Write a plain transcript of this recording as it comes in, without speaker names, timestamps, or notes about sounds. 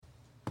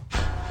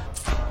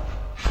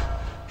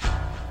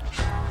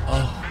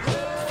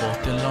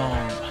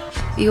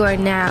You are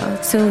now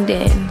tuned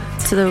in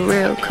to the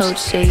real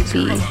Coach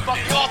JB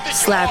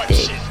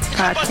Slapdick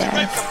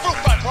Podcast.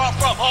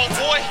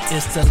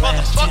 It's the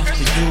last chance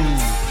for you,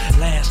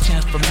 last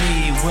chance for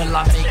me. Will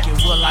I make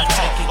it? Will I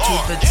take it to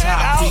the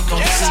top? We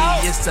gon'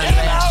 see. It's the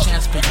last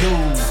chance for you,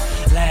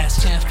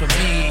 last chance for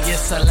me.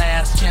 It's the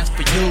last chance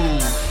for you,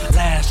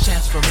 last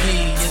chance for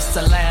me. It's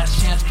the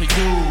last chance for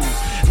you,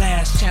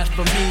 last chance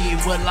for me.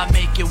 Will I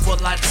make it?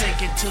 Will I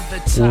take it to the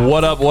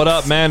top? What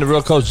up, man? The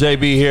real Coach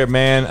JB here,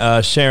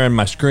 man. Sharing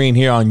my screen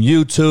here on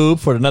YouTube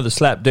for another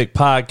Slapdick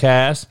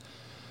Podcast.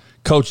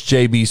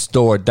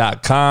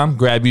 CoachJBStore.com.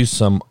 Grab you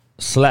some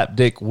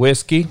Slapdick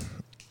whiskey.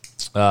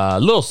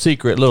 Little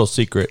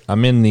secret.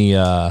 I'm in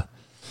the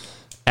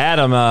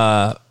Adam.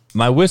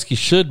 My whiskey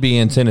should be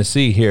in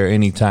Tennessee here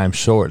anytime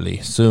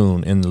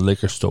soon in the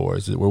liquor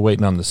stores. We're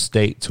waiting on the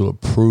state to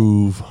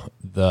approve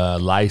the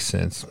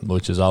license,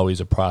 which is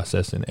always a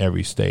process in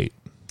every state.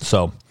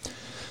 So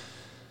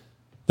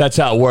that's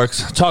how it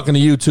works. Talking to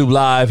YouTube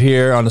live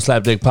here on the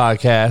Slapdick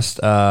Podcast.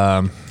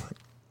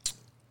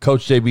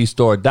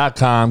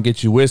 CoachJBStore.com.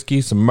 Get you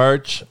whiskey, some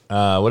merch,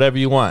 whatever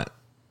you want.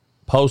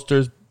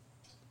 Posters,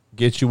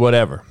 get you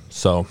whatever.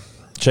 So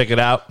check it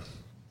out.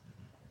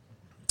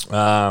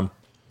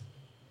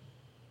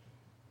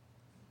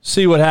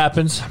 See what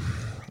happens.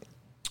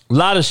 A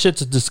lot of shit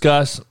to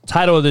discuss.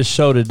 Title of this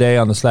show today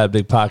on the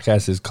Slapdick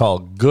Podcast is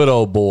called Good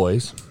Ole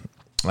Boys.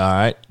 All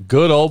right.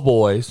 Good Ole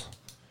Boys.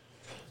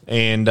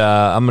 And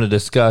I'm going to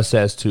discuss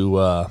as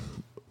to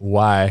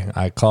why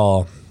I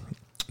call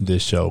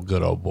this show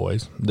Good Ole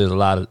Boys. There's a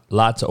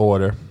lot to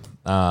order,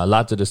 a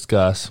lot to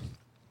discuss.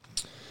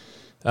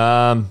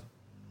 We'll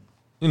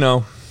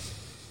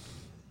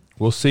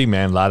see,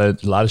 man. A lot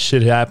of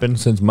shit happened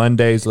since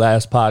Monday's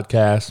last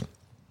podcast.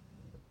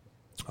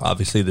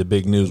 Obviously, the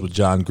big news with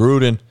John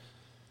Gruden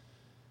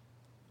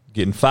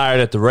getting fired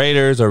at the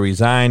Raiders or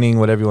resigning,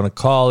 whatever you want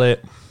to call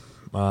it.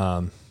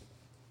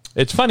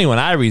 It's funny, when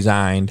I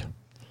resigned,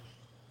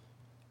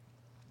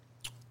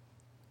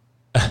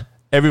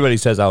 everybody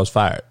says I was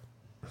fired.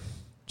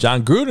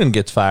 John Gruden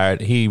gets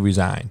fired, he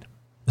resigned.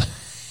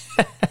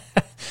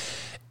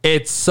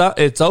 It's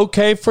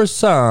okay for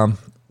some,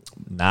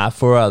 not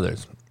for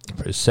others.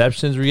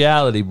 Perception's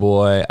reality,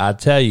 boy. I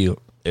tell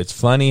you, it's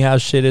funny how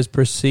shit is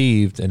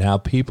perceived and how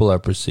people are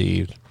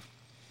perceived.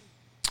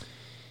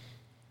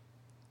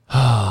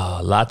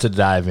 A lot to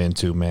dive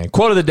into, man.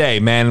 Quote of the day,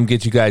 man. I'm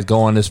get you guys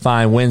going this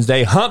fine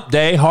Wednesday. Hump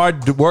day,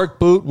 hard work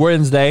boot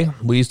Wednesday.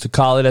 We used to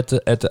call it at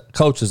the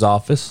coach's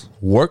office.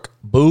 Work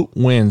boot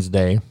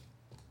Wednesday.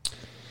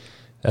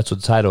 That's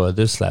what the title of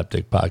this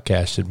Slapdick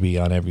Podcast should be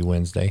on every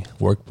Wednesday.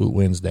 Work boot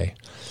Wednesday.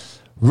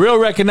 Real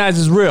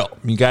recognizes real.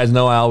 You guys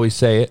know I always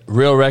say it.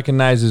 Real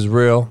recognizes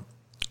real.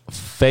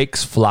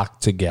 Fakes flock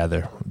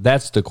together.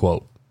 That's the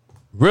quote.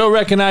 Real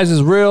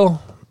recognizes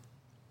real.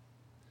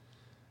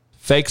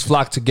 Fakes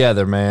flock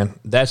together, man.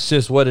 That's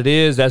just what it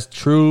is. That's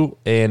true,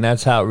 and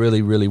that's how it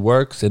really, really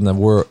works in the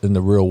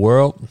real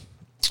world.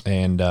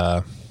 And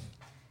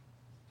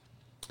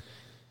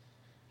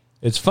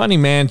it's funny,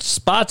 man.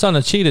 Spots on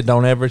a cheetah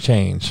don't ever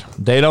change.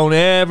 They don't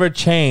ever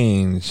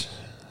change.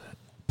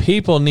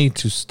 People need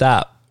to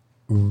start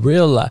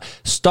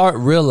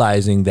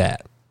realizing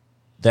that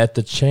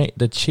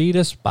the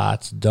cheetah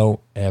spots don't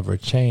ever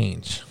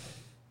change.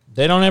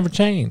 They don't ever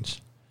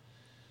change.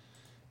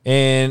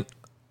 And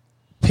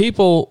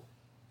people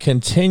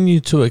continue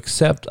to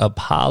accept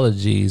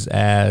apologies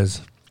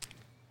as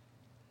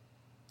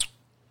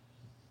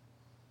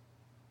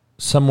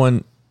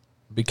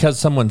because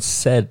someone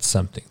said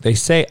something. They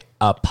say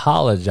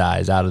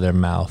apologize out of their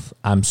mouth.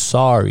 I'm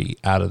sorry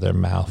out of their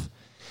mouth.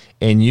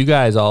 And you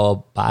guys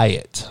all buy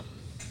it.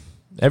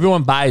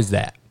 Everyone buys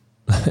that.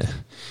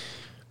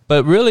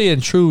 But really,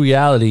 in true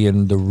reality,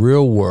 in the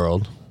real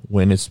world,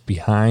 when it's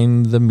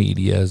behind the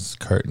media's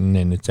curtain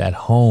and it's at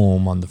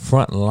home on the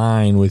front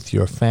line with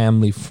your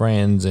family,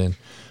 friends, and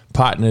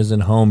partners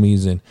and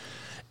homies and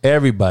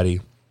everybody,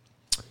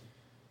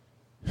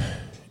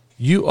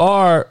 you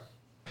are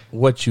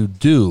what you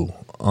do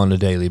on a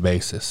daily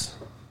basis,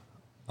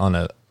 on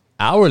an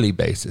hourly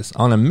basis,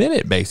 on a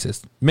minute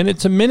basis,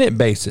 minute-to-minute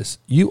basis.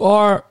 You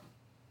are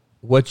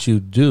what you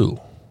do,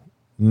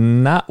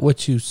 not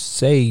what you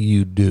say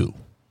you do.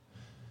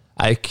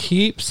 I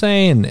keep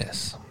saying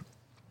this.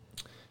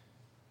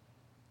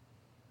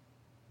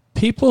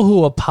 People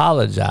who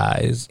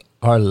apologize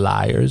are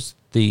liars,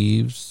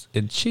 thieves,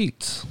 and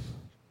cheats.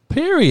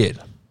 Period.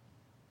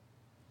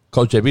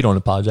 Coach JB don't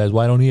apologize.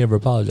 Why don't he ever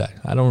apologize?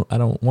 I don't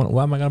want.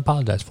 Why am I going to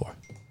apologize for?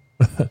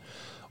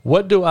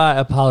 What do I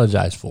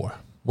apologize for?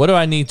 What do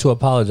I need to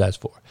apologize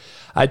for?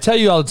 I tell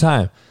you all the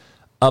time,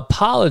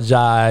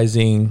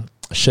 apologizing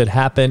should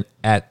happen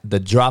at the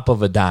drop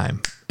of a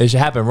dime. It should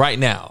happen right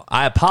now.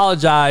 I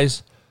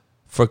apologize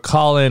for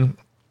calling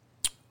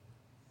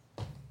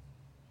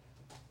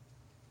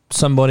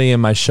somebody in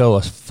my show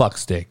a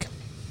fuckstick,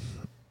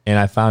 and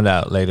I found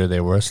out later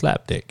they were a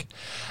slapdick.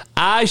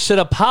 I should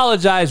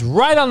apologize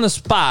right on the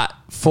spot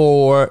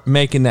for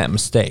making that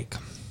mistake.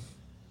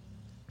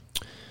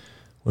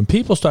 When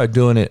people start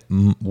doing it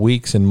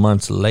weeks and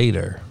months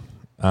later,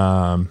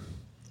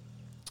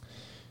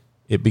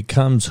 it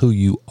becomes who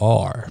you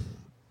are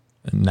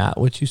and not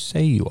what you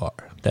say you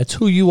are. That's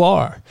who you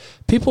are.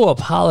 People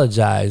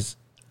apologize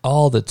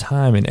all the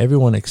time and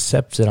everyone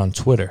accepts it on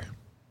Twitter.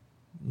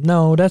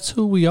 No, that's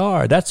who we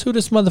are. That's who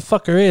this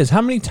motherfucker is.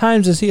 How many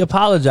times does he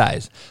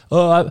apologize?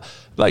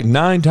 Like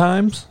 9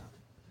 times?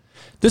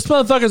 This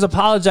motherfucker's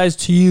apologized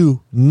to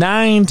you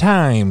 9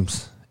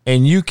 times,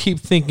 and you keep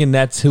thinking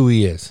that's who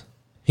he is.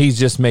 He's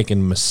just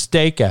making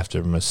mistake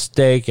after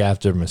mistake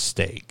after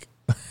mistake.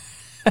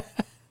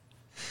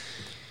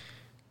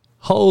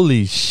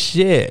 Holy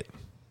shit.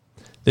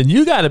 Then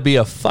you got to be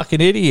a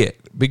fucking idiot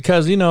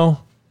because, you know,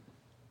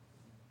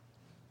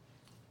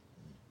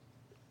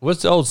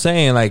 what's the old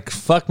saying? Like,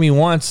 fuck me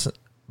once,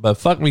 but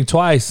fuck me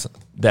twice.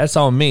 That's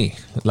on me.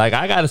 Like,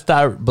 I got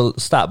to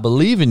stop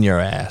believing your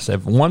ass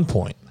at one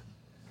point.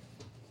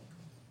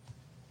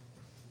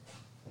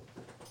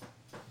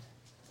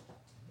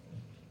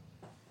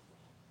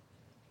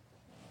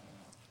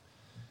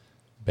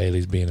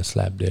 Bailey's being a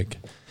slapdick.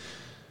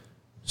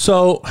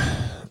 So,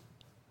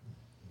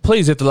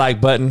 please hit the like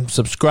button,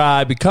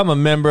 subscribe, become a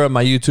member of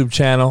my YouTube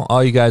channel.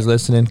 All you guys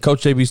listening,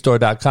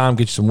 CoachJBStore.com.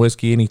 Get you some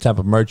whiskey, any type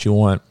of merch you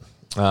want.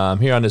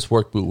 Here on this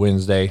Work Boot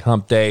Wednesday,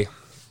 Hump Day,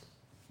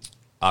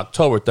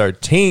 October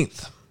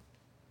 13th.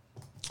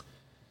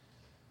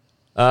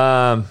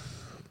 Lot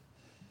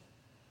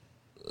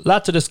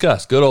to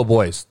discuss. Good Ole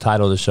Boys,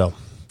 title of the show.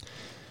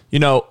 You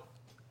know,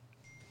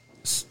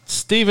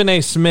 Stephen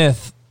A.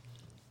 Smith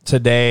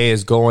today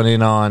is going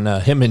in on,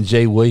 him and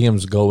Jay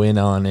Williams go in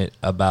on it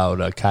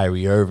about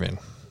Kyrie Irving.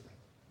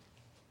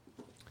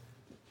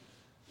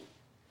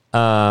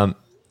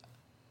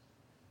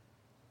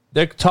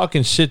 They're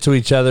talking shit to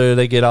each other.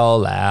 They get all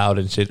loud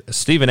and shit.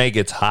 Stephen A.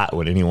 gets hot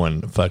when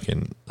anyone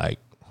fucking like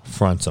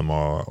fronts him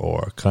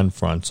or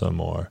confronts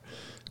him or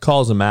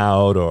calls him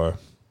out or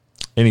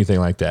anything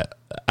like that.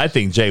 I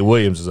think Jay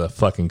Williams is a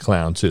fucking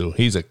clown too.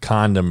 He's a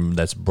condom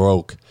that's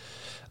broke.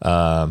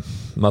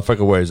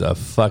 Motherfucker wears a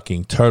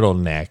fucking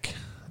turtleneck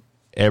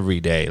every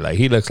day. Like,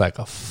 he looks like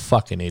a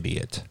fucking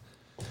idiot.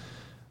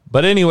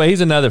 But anyway, he's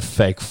another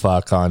fake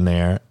fuck on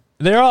there.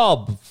 They're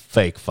all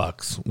fake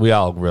fucks. We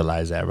all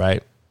realize that,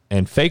 right?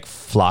 And fake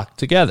flock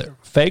together.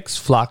 Fakes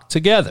flock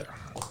together.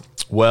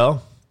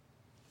 Well,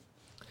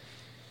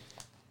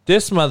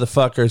 this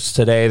motherfuckers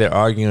today, they're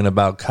arguing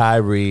about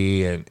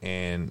Kyrie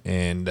and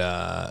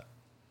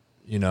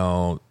you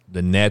know,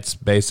 the Nets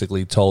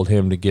basically told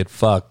him to get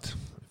fucked.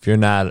 If you're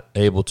not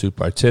able to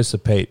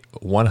participate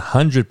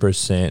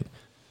 100%,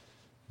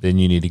 then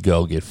you need to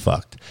go get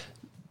fucked.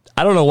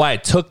 I don't know why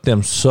it took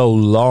them so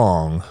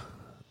long.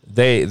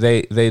 They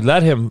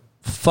let him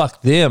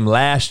fuck them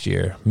last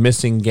year,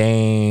 missing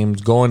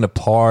games, going to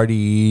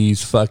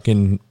parties,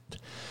 fucking.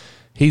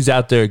 He's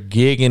out there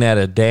gigging at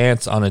a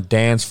dance on a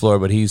dance floor,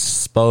 but he's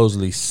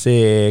supposedly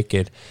sick,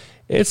 and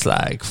it's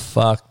like,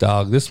 fuck,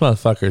 dog. This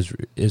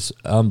motherfucker is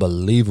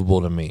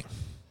unbelievable to me.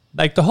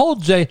 Like the whole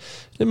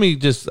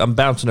I'm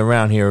bouncing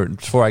around here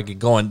before I get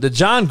going. The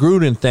John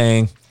Gruden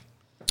thing,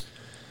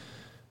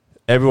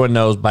 everyone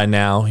knows by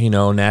now, you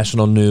know,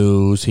 national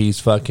news. He's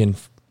fucking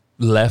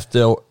left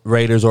the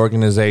Raiders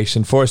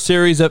organization for a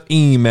series of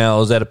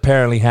emails that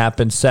apparently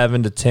happened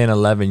 7 to 10,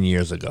 11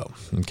 years ago.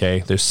 Okay.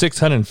 There's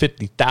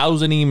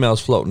 650,000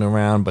 emails floating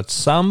around, but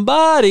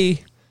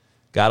somebody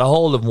got a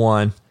hold of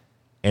one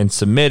and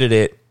submitted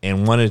it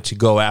and wanted to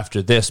go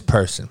after this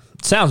person.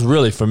 Sounds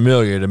really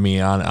familiar to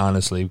me,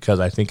 honestly, because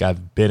I think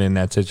I've been in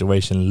that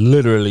situation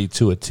literally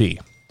to a T.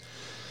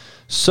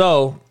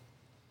 So,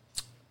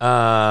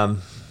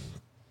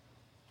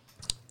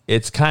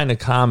 it's kind of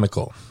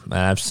comical. And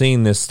I've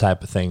seen this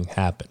type of thing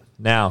happen.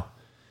 Now,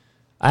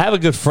 I have a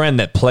good friend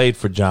that played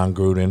for John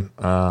Gruden,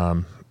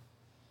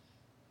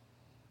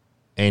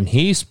 and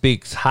he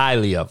speaks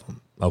highly of him,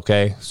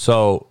 okay?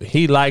 So,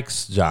 he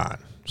likes John.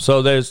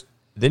 So,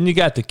 then you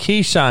got the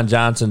Keyshawn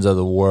Johnsons of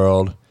the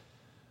world,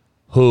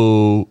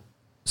 who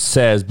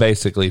says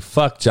basically,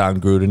 fuck John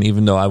Gruden,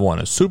 even though I won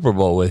a Super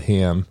Bowl with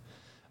him,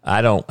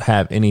 I don't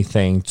have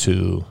anything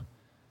to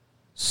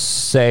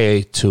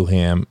say to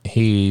him.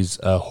 He's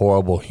a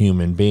horrible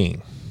human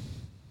being.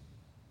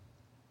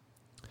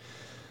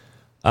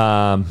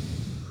 So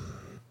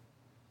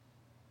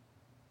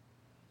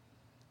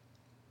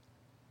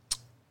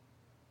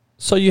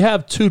you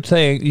have two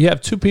things. You have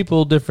two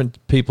people, different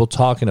people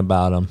talking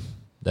about him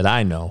that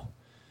I know.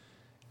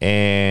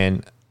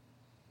 And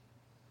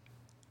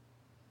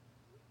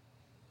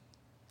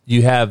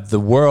you have the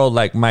world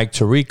like Mike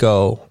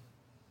Tirico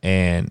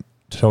and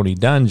Tony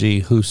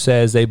Dungy who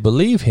says they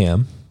believe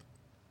him.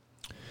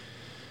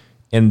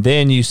 And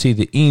then you see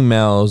the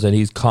emails that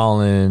he's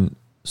calling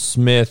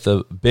Smith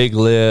a big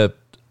lip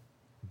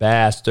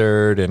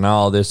bastard and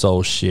all this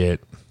old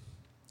shit.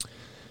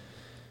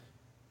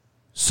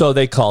 So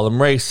they call him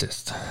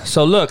racist.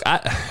 So look,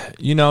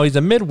 he's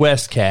a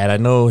Midwest cat. I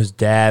know his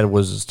dad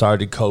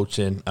started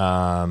coaching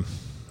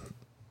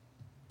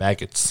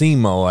back at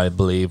SEMO, I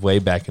believe, way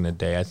back in the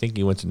day. I think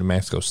he went to New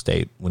Mexico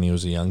State when he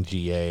was a young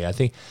GA. I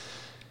think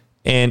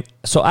And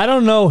so I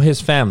don't know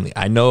his family.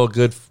 I know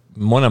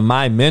one of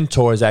my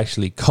mentors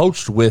actually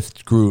coached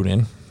with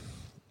Gruden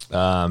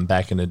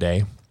back in the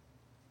day.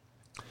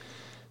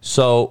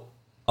 So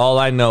all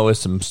I know is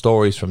some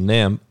stories from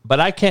them, but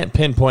I can't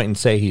pinpoint and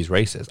say he's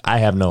racist. I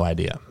have no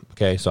idea.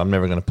 Okay, so I'm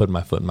never going to put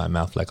my foot in my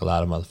mouth like a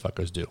lot of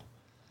motherfuckers do.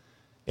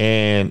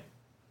 And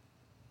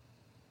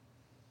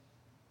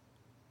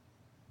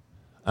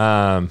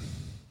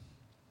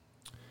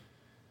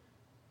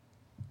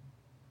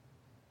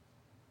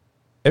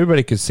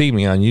everybody can see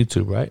me on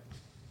YouTube, right?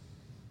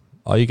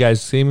 All you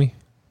guys see me?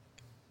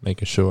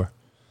 Making sure.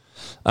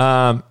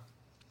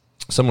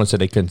 Someone said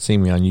they couldn't see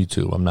me on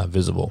YouTube. I'm not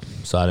visible,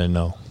 so I didn't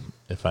know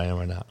if I am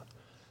or not.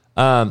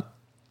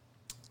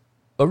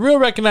 But real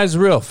recognizes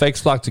real.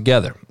 Fakes flock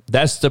together.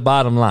 That's the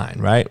bottom line,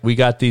 right? We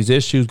got these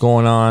issues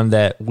going on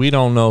that we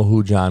don't know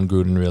who John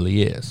Gruden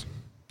really is.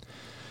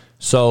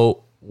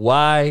 So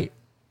why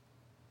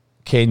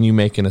can you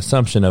make an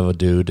assumption of a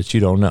dude that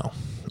you don't know?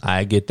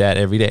 I get that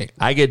every day.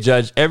 I get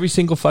judged every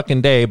single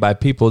fucking day by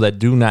people that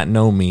do not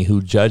know me,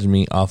 who judge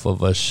me off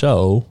of a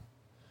show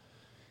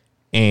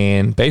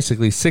and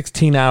basically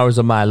 16 hours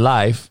of my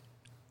life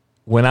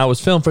when I was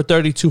filmed for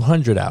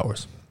 3,200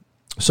 hours.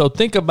 So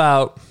think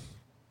about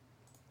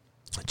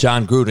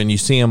John Gruden. You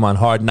see him on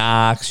Hard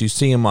Knocks. You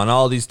see him on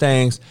all these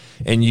things,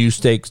 and you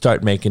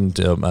start making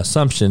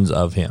assumptions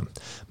of him.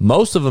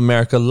 Most of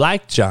America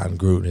liked John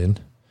Gruden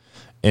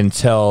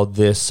until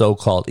this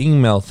so-called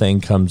email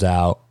thing comes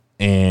out,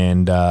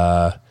 and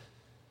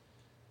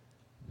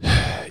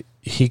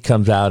he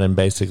comes out and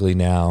basically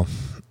now,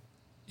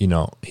 you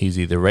know, he's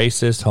either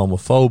racist,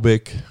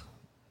 homophobic,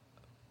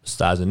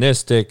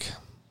 misogynistic,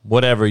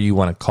 whatever you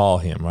want to call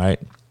him, right?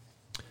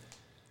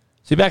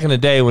 See, back in the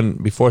day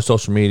before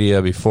social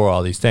media, before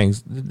all these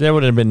things, there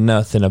would have been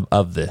nothing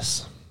of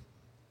this.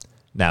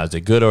 Now, is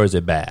it good or is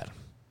it bad?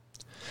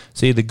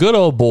 See, the good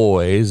old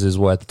boys is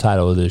what the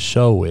title of this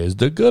show is.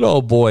 The good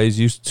old boys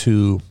used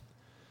to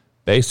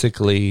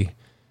basically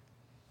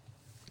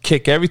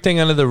kick everything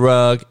under the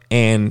rug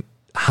and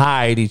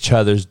hide each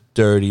other's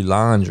dirty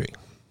laundry.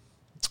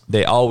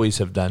 They always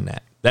have done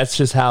that.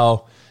 That's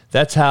how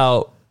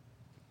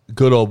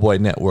good old boy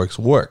networks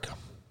work.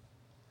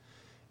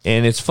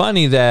 And it's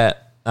funny that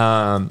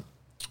the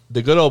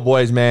good old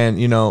boys, man,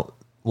 you know,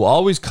 will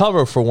always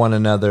cover for one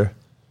another.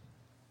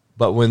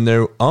 But when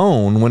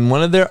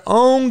one of their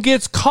own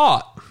gets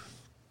caught,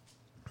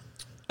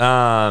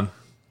 they'll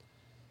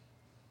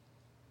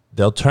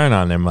turn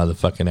on their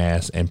motherfucking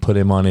ass and put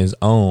him on his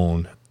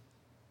own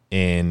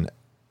in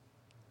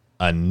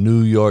a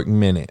New York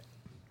minute.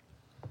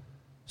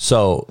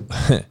 So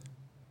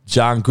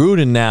John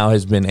Gruden now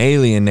has been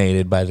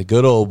alienated by the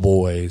good old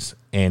boys,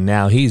 and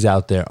now he's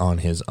out there on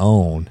his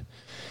own.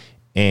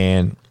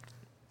 And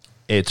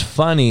it's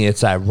funny,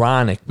 it's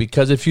ironic,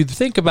 because if you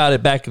think about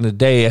it back in the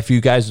day, if you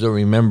guys don't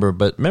remember,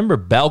 but remember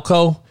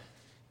Belko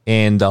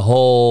and the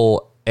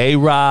whole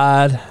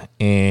A-Rod,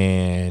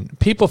 and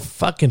people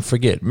fucking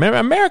forget. Remember,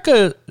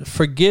 America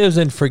forgives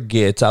and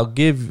forgets. I'll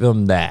give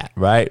them that,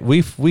 right?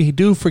 We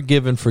do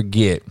forgive and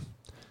forget.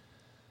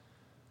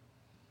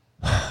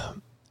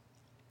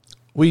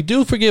 We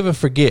do forgive and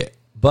forget,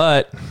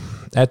 but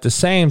at the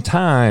same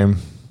time,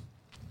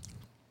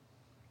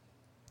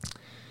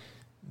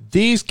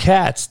 these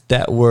cats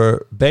that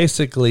were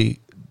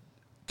basically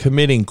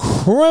committing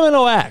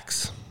criminal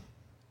acts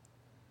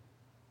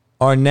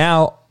are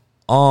now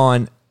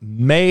on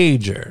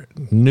major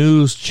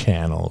news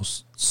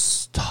channels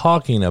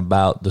talking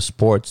about the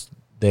sports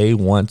they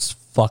once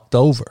fucked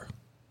over.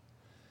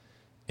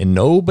 And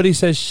nobody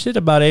says shit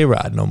about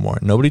A-Rod no more.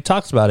 Nobody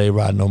talks about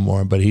A-Rod no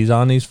more, but he's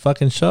on these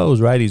fucking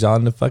shows, right? He's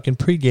on the fucking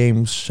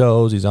pregame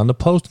shows. He's on the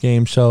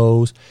postgame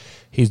shows.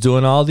 He's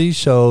doing all these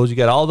shows. You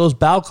got all those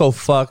Balco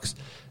fucks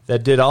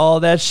that did all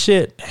that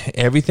shit.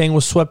 Everything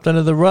was swept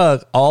under the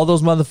rug. All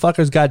those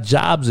motherfuckers got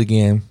jobs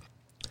again.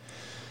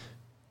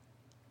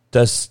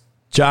 Does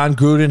John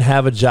Gruden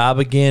have a job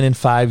again in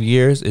 5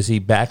 years? Is he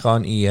back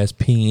on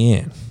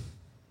ESPN?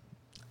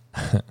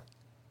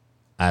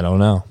 I don't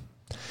know.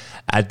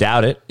 I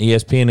doubt it.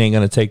 ESPN ain't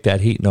going to take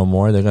that heat no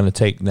more. They're going to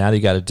take, now you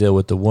got to deal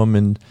with the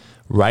woman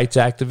rights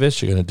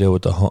activists. You're going to deal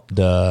with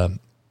the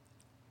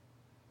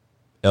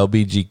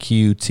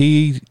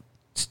LBGQTQ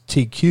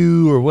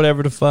or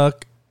whatever the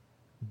fuck.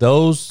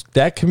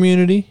 That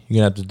community,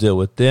 you're going to have to deal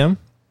with them.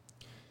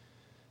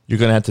 You're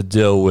going to have to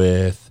deal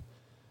with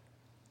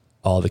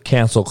all the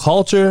cancel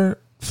culture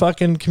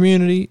fucking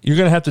community. You're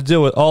going to have to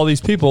deal with all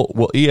these people.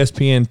 Will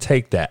ESPN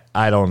take that?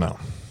 I don't know.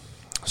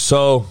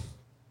 So,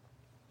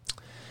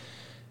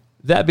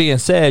 that being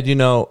said, you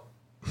know,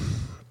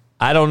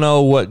 I don't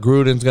know what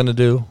Gruden's going to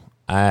do.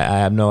 I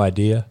have no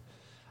idea.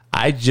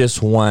 I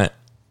just want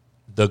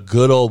the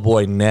good old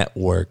boy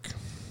network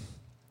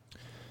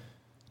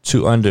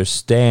to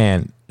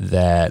understand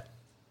that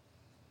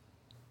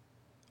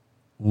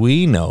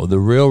we know, the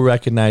real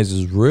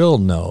recognizes real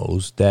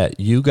knows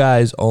that you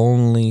guys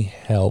only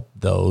help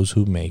those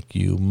who make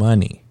you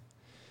money.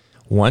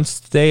 Once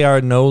they are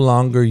no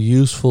longer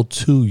useful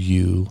to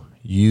you,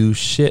 you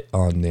shit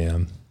on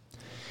them.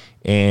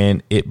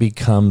 and it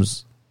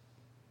becomes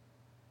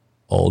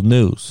old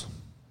news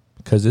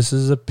because this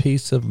is a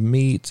piece of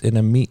meat in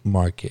a meat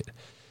market.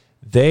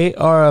 They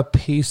are a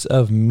piece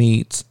of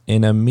meat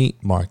in a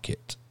meat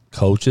market.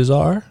 Coaches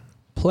are,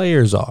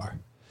 players are.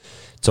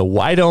 It's a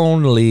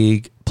white-owned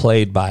league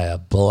played by a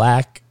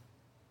black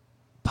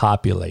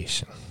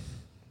population.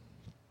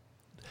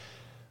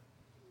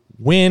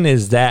 When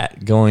is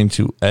that going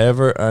to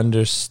ever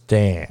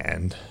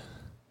understand?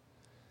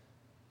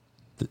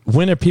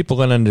 When are people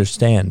going to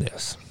understand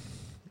this?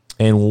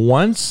 And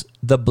once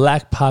the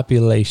black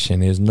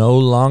population is no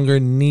longer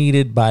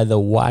needed by the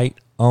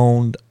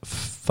white-owned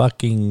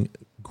fucking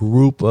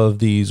group of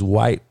these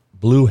white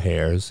blue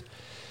hairs,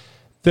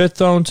 they're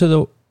thrown to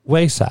the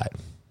wayside.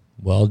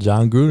 Well,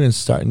 John Gruden's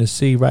starting to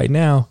see right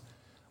now,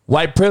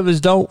 white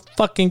privilege don't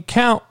fucking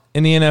count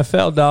in the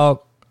NFL,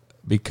 dog,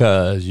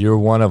 because you're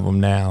one of them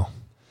now.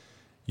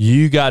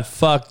 You got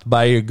fucked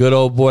by your good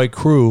old boy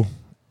crew,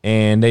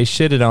 and they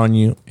shitted on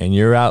you, and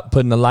you're out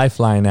putting the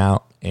lifeline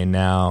out, and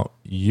now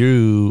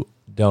you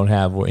don't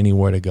have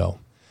anywhere to go.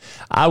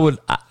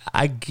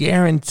 I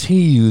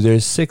guarantee you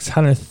there's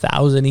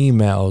 600,000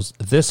 emails.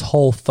 This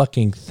whole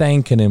fucking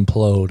thing can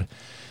implode.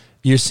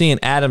 You're seeing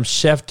Adam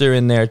Schefter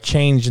in there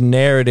change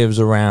narratives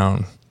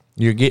around.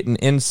 You're getting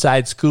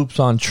inside scoops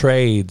on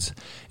trades.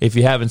 If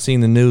you haven't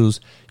seen the news,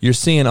 you're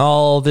seeing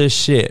all this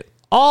shit.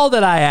 All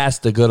that I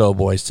ask the good old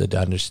boys to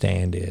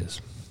understand is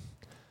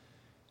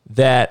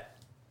that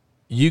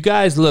you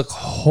guys look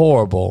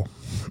horrible.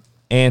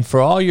 And for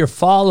all your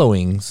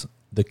followings,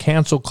 the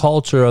cancel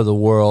culture of the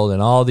world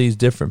and all these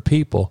different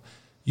people,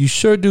 you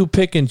sure do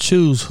pick and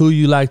choose who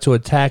you like to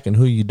attack and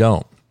who you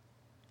don't.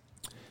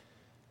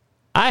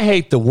 I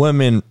hate the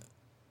women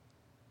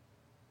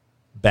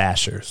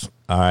bashers,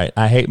 all right?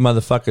 I hate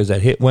motherfuckers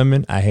that hit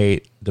women. I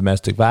hate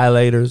domestic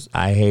violators.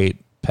 I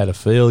hate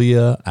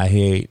pedophilia. I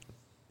hate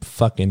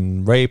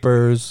fucking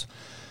rapists.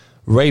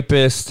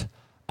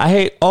 I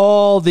hate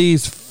all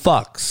these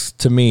fucks.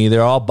 To me,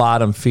 they're all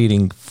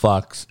bottom-feeding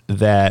fucks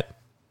that,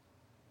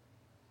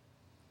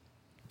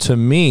 to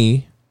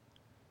me,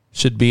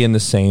 should be in the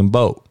same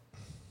boat.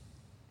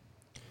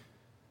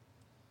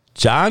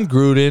 John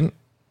Gruden,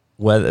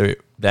 whether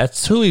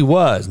that's who he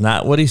was,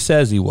 not what he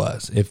says he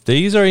was. If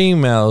these are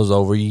emails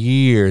over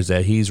years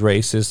that he's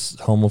racist,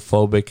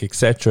 homophobic,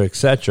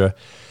 etc.,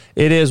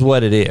 it is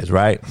what it is,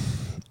 right?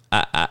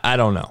 I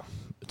don't know.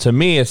 To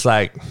me, it's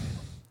like,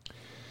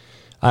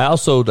 I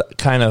also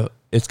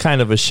it's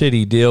kind of a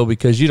shitty deal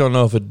because you don't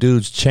know if a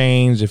dude's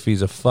changed, if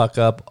he's a fuck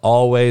up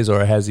always,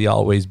 or has he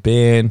always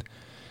been.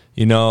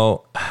 You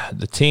know,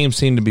 the team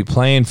seemed to be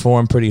playing for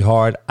him pretty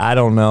hard. I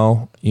don't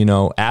know. You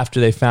know, after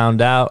they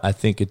found out, I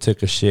think it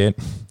took a shit.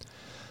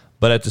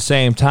 But at the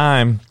same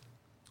time,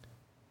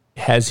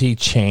 has he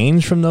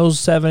changed from those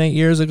 7-8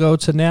 years ago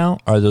to now?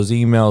 Are those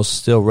emails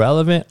still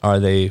relevant? Are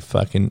they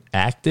fucking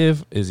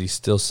active? Is he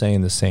still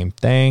saying the same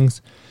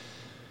things?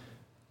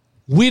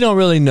 We don't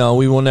really know.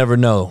 We will never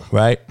know,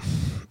 right?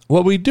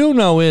 What we do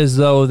know is,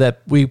 though,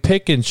 that we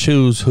pick and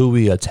choose who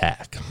we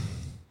attack.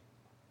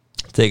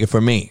 Take it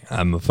from me.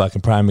 I'm a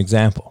fucking prime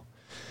example.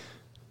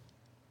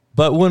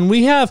 But when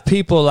we have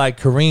people like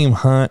Kareem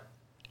Hunt,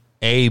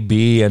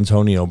 AB,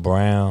 Antonio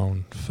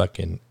Brown,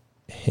 fucking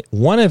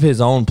one of his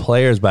own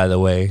players, by the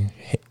way,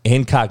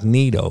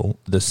 Incognito,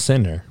 the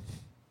center.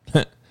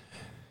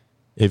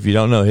 If you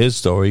don't know his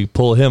story,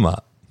 pull him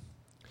up.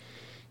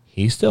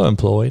 He's still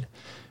employed.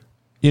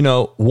 You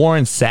know,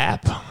 Warren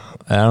Sapp,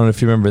 I don't know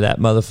if you remember that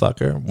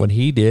motherfucker, what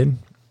he did.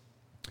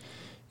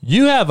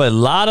 You have a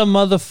lot of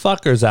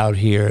motherfuckers out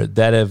here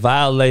that have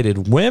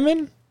violated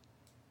women,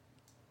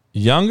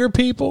 younger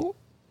people,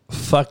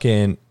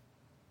 fucking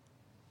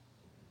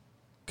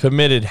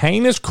committed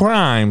heinous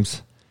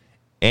crimes.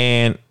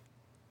 And,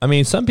 I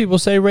mean, some people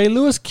say Ray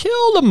Lewis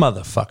killed a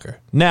motherfucker.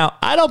 Now,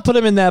 I don't put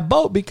him in that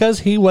boat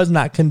because he was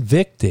not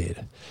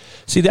convicted.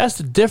 See, that's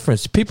the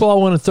difference. People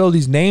all want to throw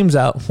these names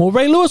out. Well,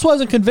 Ray Lewis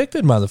wasn't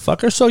convicted,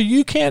 motherfucker, so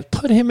you can't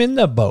put him in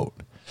the boat.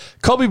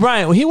 Kobe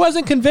Bryant, well, he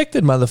wasn't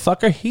convicted,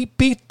 motherfucker. He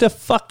beat the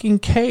fucking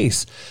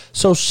case.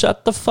 So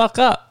shut the fuck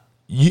up.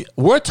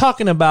 We're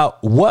talking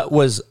about what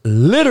was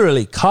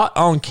literally caught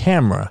on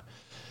camera.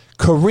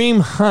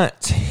 Kareem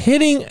Hunt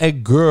hitting a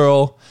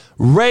girl,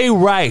 Ray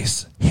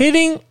Rice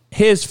hitting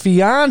his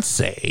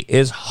fiance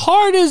as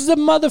hard as the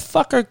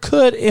motherfucker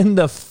could in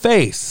the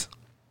face,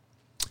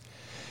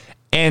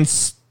 and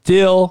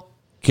still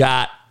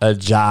got a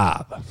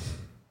job.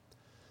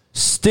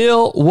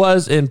 Still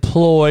was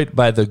employed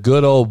by the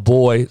good old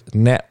boy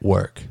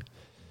network.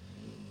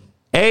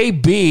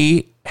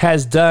 AB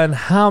has done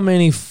how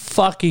many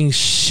fucking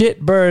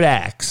shitbird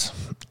acts,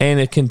 and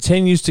it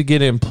continues to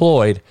get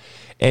employed.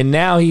 And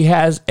now he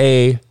has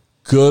a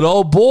good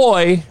old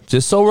boy,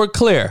 just so we're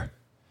clear.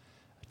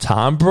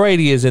 Tom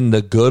Brady is in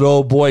the good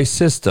old boy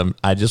system.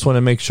 I just want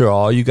to make sure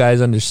all you guys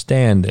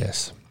understand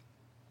this.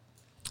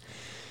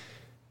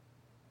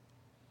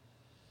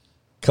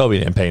 Kobe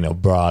didn't pay no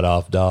broad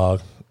off,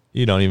 dog.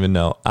 You don't even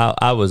know.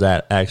 I was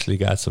actually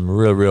got some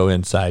real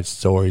inside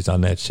stories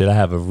on that shit. I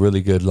have a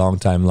really good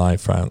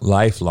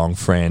lifelong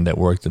friend that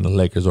worked in the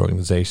Lakers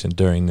organization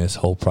during this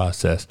whole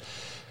process.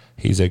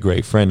 He's a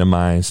great friend of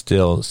mine,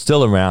 still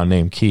around,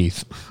 named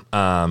Keith.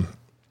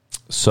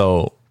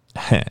 So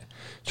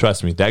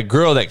trust me, that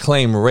girl that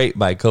claimed rape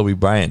by Kobe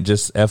Bryant,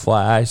 just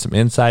FYI, some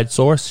inside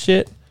source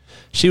shit.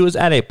 She was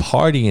at a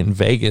party in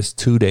Vegas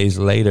 2 days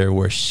later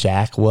where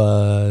Shaq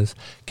was,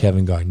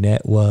 Kevin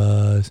Garnett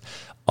was,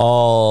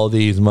 all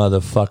these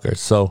motherfuckers.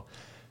 So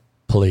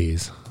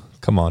please,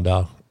 come on,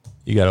 dog.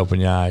 You got to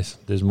open your eyes.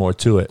 There's more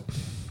to it.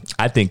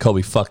 I think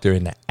Kobe fucked her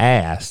in the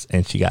ass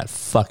and she got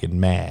fucking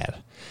mad.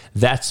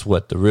 That's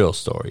what the real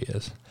story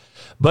is.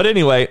 But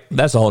anyway,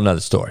 that's a whole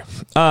nother story.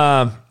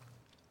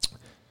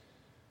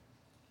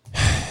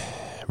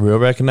 Real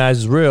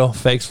recognizes real.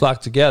 Fakes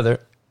flock together.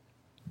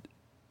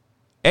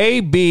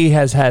 AB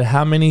has had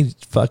how many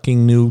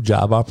fucking new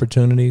job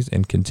opportunities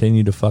and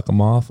continue to fuck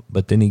them off,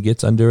 but then he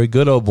gets under a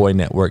good old boy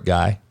network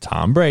guy,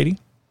 Tom Brady.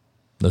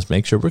 Let's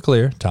make sure we're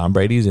clear. Tom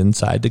Brady's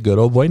inside the good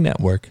old boy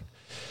network.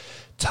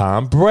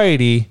 Tom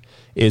Brady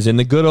is in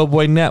the good old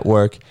boy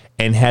network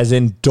and has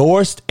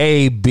endorsed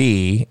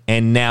AB,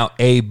 and now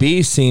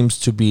AB seems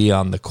to be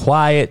on the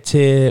quiet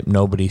tip.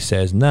 Nobody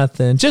says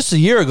nothing. Just a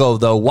year ago,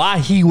 though, while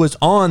he was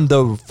on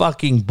the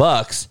fucking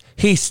Bucks,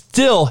 he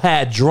still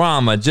had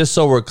drama, just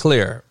so we're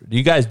clear.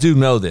 You guys do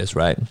know this,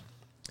 right?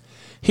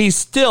 He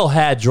still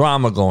had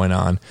drama going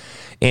on,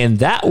 and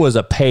that was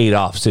a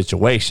paid-off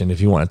situation,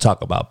 if you want to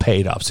talk about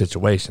paid-off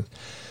situations.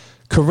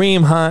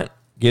 Kareem Hunt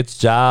gets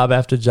job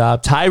after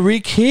job.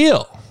 Tyreek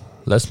Hill.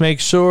 Let's make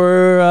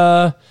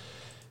sure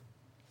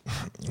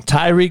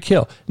Tyreek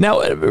Hill.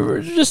 Now,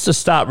 just to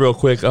stop real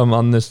quick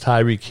on this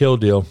Tyreek Hill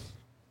deal.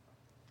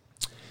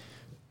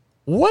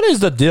 What is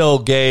the deal,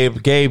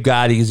 Gabe? Gabe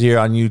Gotti's here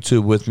on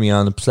YouTube with me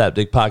on the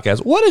Slapdick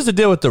Podcast. What is the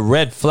deal with the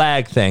red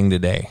flag thing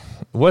today?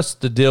 What's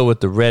the deal with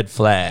the red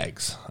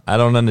flags? I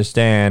don't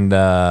understand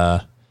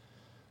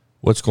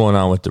what's going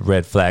on with the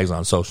red flags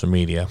on social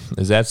media.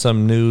 Is that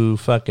some new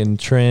fucking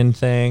trend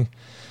thing?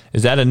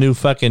 Is that a new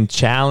fucking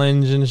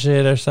challenge and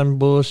shit or some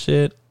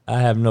bullshit? I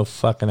have no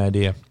fucking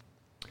idea.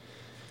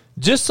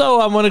 Just so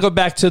I want to go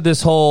back to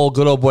this whole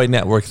good old boy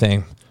network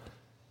thing.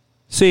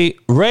 See,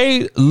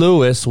 Ray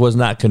Lewis was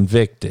not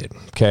convicted,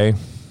 okay?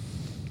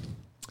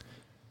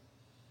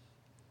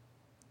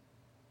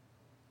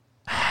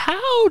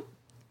 How?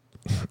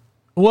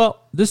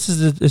 Well,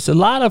 it's a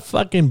lot of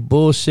fucking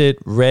bullshit,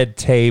 red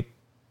tape,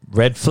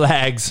 red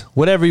flags,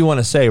 whatever you want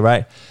to say,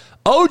 right?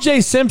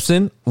 O.J.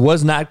 Simpson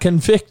was not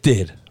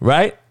convicted,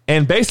 right?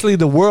 And basically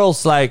the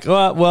world's like,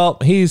 well,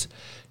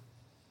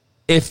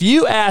 if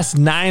you ask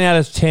 9 out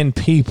of 10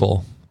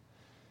 people,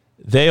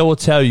 they will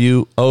tell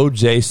you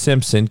O.J.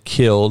 Simpson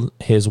killed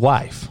his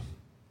wife.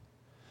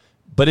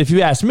 But if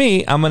you ask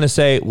me, I'm going to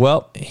say,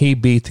 well, he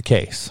beat the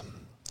case.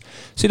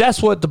 See,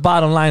 that's what the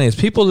bottom line is.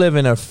 People live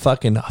in a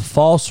fucking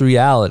false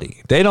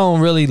reality. They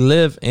don't really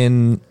live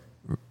in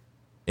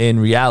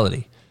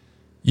reality.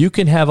 You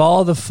can have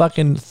all the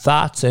fucking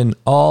thoughts and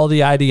all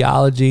the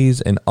ideologies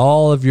and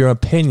all of your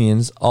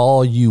opinions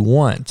all you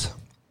want.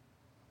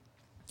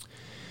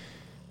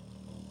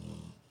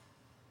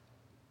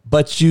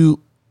 But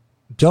you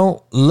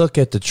don't look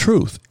at the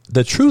truth.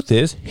 The truth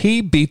is he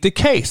beat the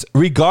case.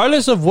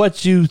 Regardless of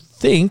what you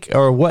think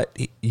or what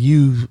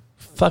you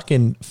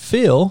fucking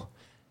feel,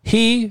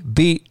 he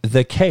beat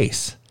the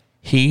case.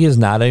 He is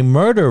not a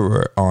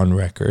murderer on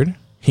record.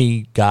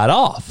 He got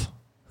off.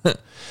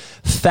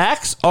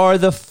 Facts are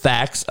the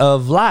facts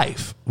of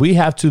life. We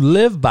have to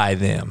live by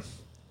them.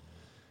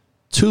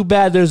 Too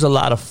bad there's a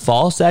lot of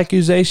false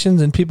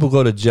accusations and people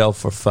go to jail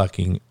for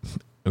fucking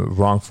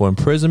wrongful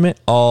imprisonment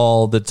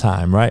all the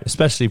time, right?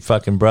 Especially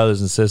fucking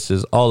brothers and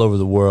sisters all over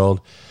the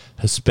world,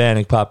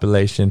 Hispanic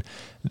population.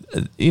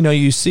 You know,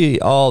 you see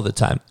all the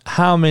time.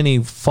 How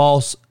many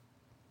false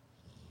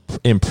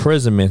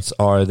imprisonments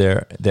are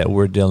there that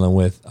we're dealing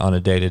with on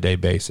a day-to-day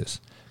basis?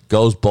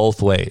 Goes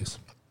both ways.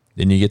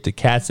 Then you get the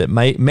cats that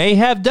may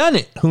have done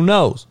it. Who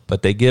knows?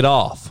 But they get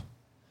off.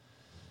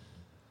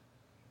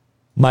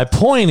 My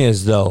point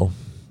is, though,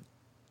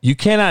 you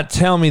cannot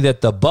tell me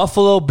that the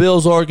Buffalo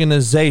Bills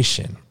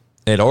organization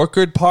at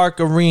Orchard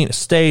Park Arena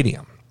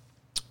Stadium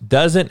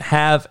doesn't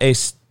have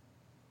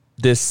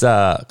this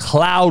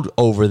cloud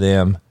over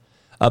them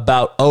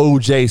about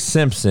O.J.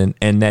 Simpson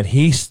and that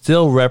he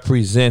still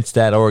represents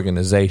that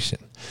organization.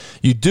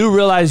 You do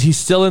realize he's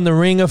still in the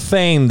Ring of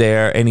Fame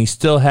there, and he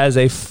still has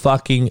a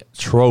fucking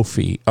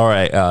trophy or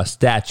a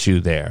statue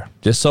there,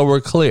 just so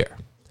we're clear.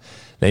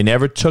 They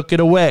never took it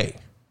away.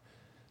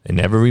 They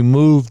never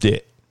removed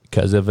it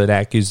because of an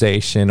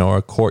accusation or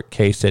a court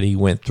case that he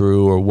went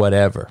through or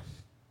whatever.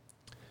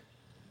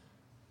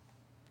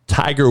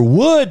 Tiger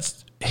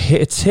Woods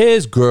hits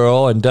his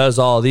girl and does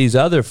all these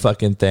other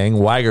fucking things.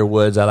 Weiger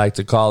Woods, I like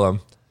to call him.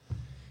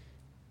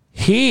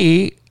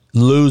 He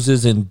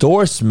loses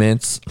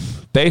endorsements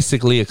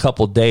basically a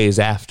couple days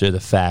after the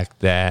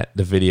fact that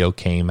the video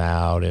came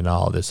out and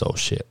all this old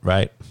shit,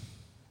 right?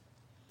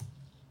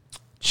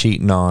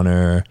 Cheating on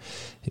her,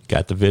 He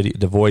got the video,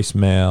 the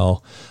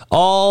voicemail,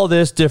 all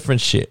this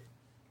different shit.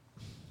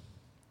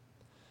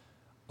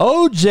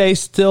 OJ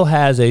still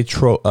has a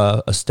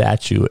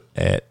statue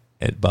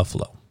at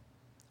Buffalo.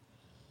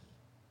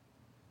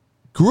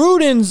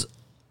 Gruden's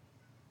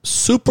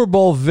Super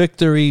Bowl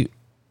victory,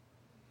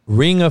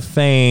 Ring of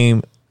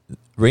Fame,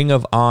 Ring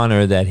of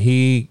Honor that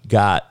he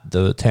got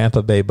the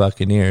Tampa Bay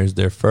Buccaneers,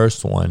 their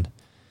first one,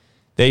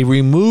 they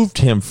removed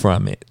him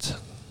from it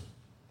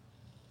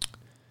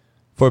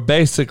for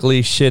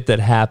basically shit that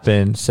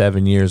happened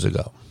 7 years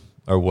ago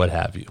or what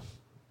have you.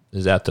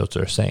 Is that what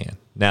they're saying?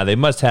 Now, they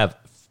must have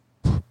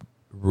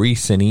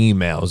recent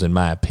emails, in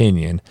my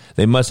opinion.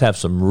 They must have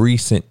some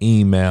recent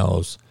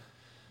emails,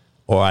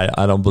 or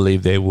I don't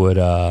believe they would.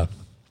 I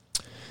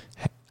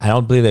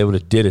don't believe they would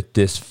have did it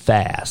this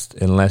fast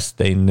unless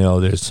they know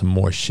there's some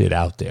more shit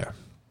out there.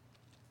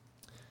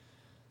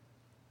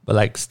 But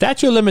like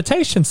statute of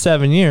limitation,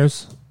 7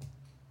 years.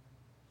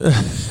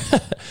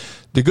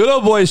 The good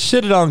old boys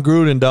shitted on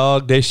Gruden,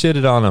 dog. They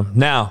shitted on him.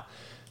 Now,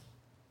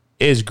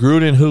 is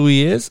Gruden who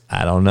he is?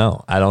 I don't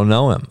know. I don't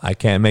know him. I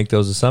can't make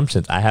those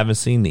assumptions. I haven't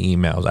seen the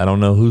emails. I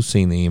don't know who's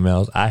seen the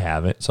emails. I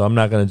haven't, so I'm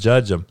not going to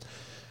judge him.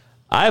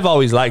 I've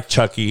always liked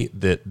Chucky,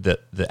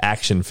 the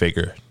action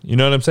figure. You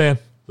know what I'm saying?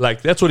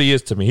 Like, that's what he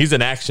is to me. He's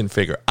an action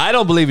figure. I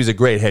don't believe he's a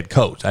great head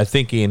coach. I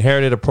think he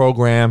inherited a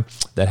program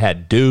that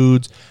had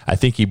dudes. I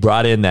think he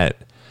brought in that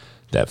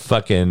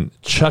fucking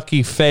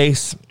Chucky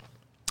face,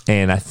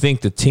 and I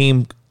think the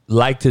team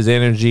liked his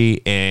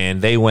energy,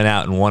 and they went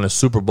out and won a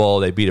Super Bowl.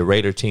 They beat a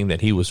Raider team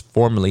that he was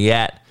formerly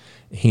at.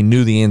 He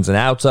knew the ins and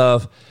outs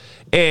of.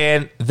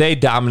 And they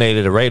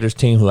dominated a Raiders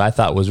team who I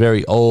thought was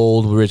very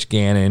old. Rich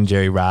Gannon,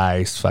 Jerry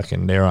Rice,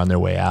 fucking they're on their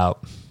way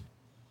out.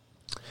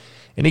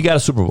 And he got a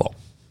Super Bowl.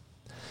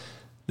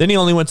 Then he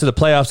only went to the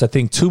playoffs, I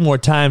think, 2 more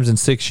times in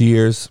 6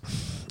 years.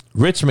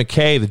 Rich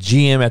McKay, the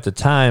GM at the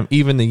time,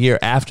 even the year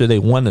after they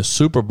won the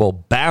Super Bowl,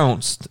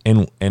 bounced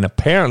and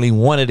apparently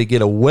wanted to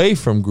get away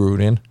from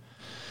Gruden.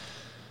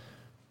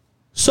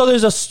 So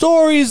there's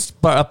stories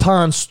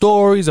upon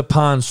stories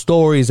upon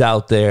stories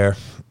out there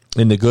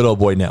in the Good Old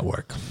Boy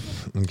Network.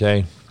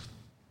 Okay?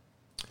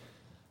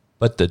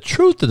 But the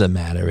truth of the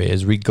matter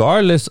is,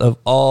 regardless of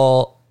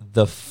all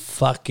the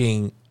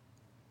fucking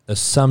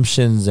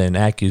assumptions and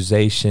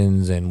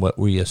accusations and what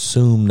we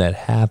assume that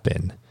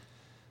happened,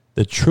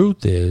 the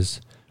truth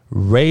is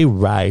Ray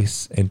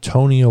Rice,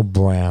 Antonio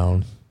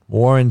Brown,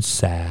 Warren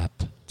Sapp,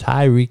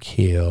 Tyreek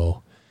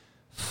Hill,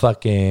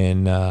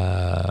 fucking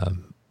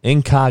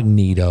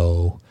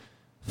Incognito,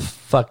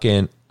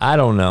 fucking I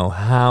don't know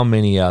how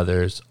many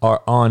others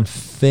are on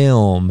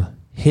film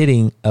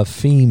hitting a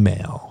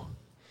female.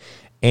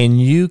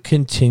 And you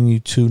continue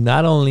to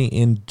not only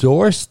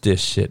endorse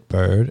this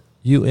shitbird,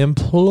 you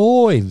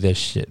employ this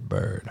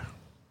shitbird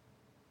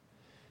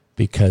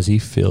because he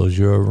fills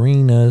your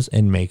arenas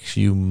and makes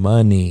you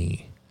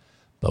money.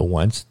 But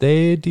once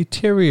they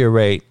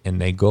deteriorate and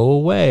they go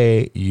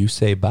away, you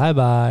say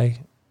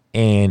bye-bye,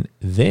 and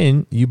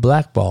then you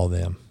blackball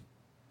them.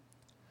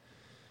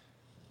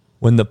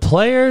 When the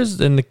players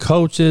and the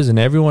coaches and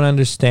everyone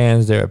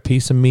understands they're a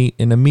piece of meat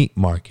in a meat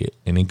market,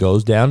 and it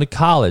goes down to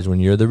college when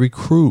you're the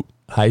recruit,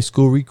 high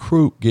school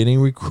recruit getting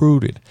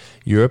recruited,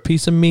 you're a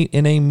piece of meat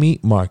in a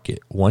meat market.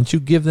 Once you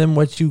give them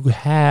what you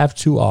have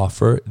to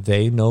offer,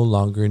 they no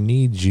longer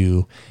need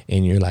you,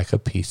 and you're like a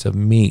piece of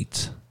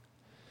meat.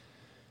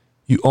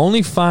 You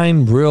only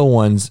find real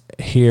ones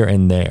here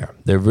and there.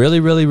 They're really,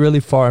 really,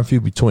 really far and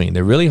few between.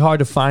 They're really hard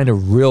to find a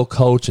real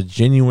coach, a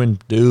genuine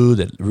dude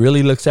that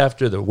really looks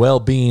after the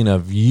well-being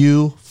of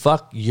you.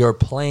 Fuck your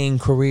playing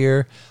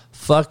career.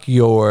 Fuck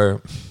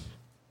your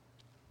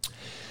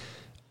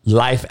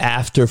life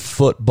after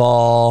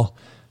football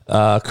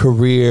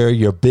career,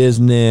 your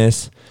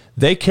business.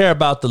 They care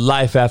about the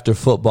life after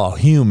football,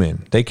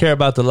 human. They care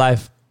about the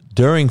life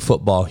during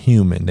football,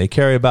 human. They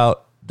care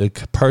about the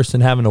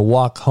person having to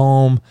walk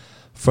home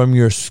from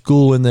your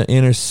school in the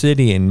inner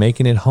city and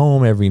making it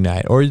home every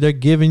night, or they're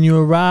giving you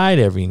a ride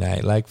every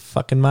night like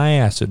fucking my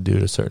ass would do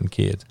to certain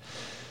kids.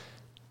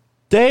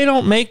 They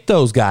don't make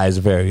those guys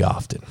very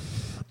often.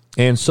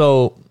 And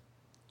so,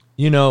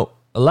 you know,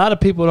 a lot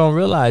of people don't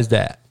realize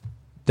that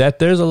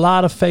there's a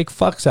lot of fake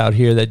fucks out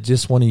here that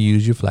just want to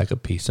use you for like a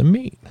piece of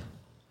meat.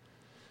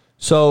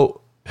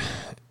 So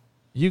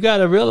you got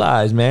to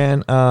realize,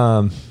 man,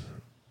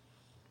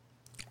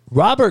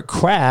 Robert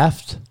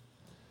Kraft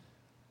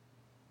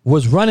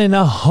was running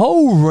a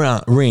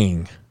whole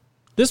ring.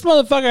 This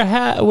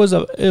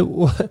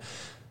motherfucker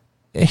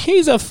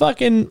he's a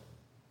fucking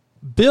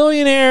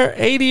billionaire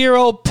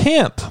 80-year-old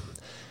pimp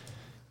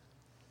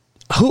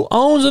who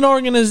owns an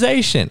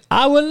organization.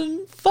 I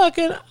don't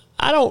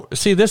want to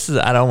say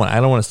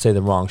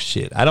the wrong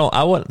shit.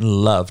 I wouldn't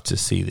love to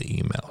see the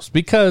emails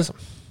because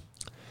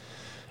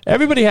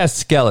everybody has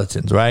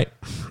skeletons, right?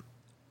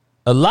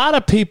 A lot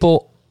of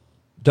people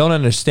don't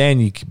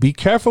understand. You be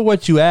careful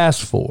what you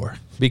ask for,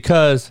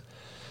 because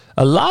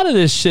a lot of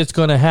this shit's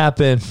going to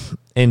happen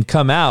and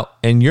come out,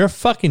 and your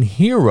fucking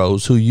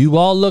heroes who you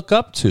all look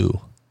up to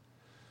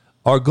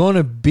are going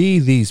to be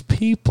these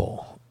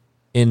people.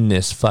 in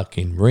this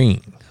fucking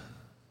ring.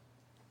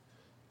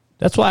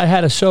 That's why I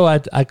had a show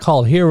I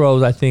called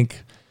Heroes. I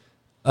think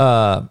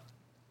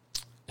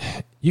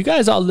you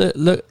guys all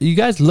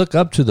look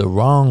up to the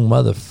wrong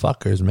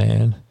motherfuckers,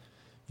 man.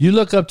 You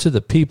look up to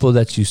the people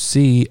that you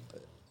see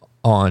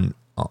on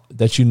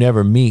that you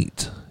never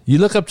meet. You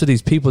look up to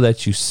these people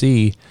that you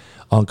see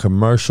on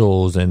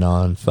commercials and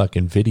on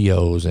fucking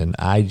videos and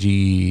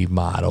IG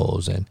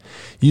models, and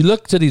you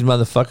look to these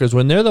motherfuckers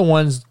when they're the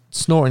ones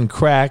snorting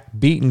crack,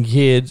 beating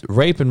kids,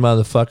 raping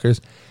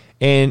motherfuckers,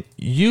 and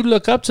you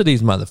look up to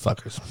these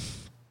motherfuckers.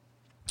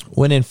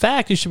 When in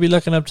fact, you should be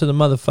looking up to the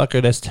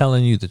motherfucker that's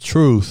telling you the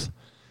truth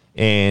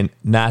and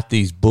not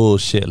these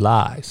bullshit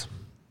lies.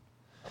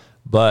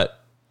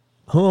 But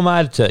who am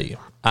I to tell you?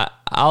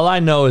 All I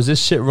know is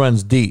this shit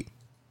runs deep,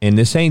 and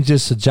this ain't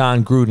just a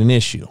John Gruden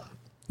issue.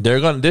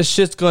 This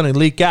shit's gonna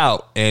leak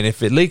out, and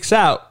if it leaks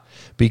out,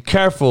 be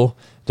careful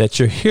that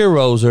your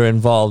heroes are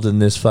involved in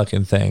this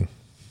fucking thing.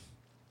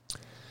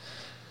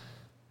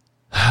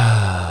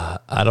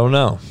 I don't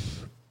know.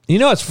 You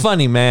know, it's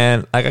funny,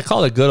 man. Like, I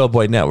call it Good Old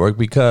Boy Network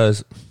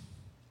because,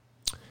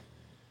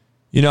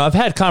 you know, I've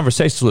had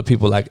conversations with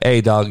people like,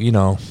 hey, dog, you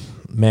know,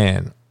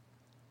 man,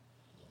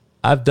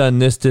 I've done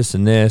this,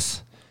 and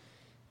this.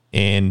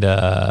 And,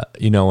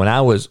 you know, when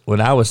I was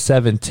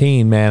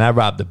 17, man, I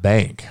robbed a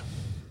bank.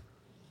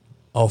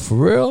 Oh, for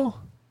real?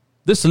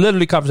 This is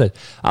literally conversation.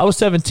 I was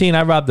 17.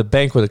 I robbed a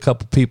bank with a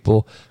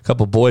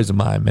couple boys of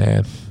mine,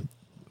 man.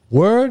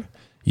 Word?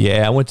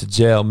 Yeah, I went to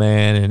jail,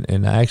 man,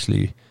 and I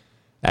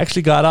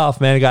actually got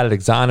off, man. I got it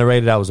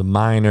exonerated. I was a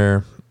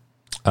minor.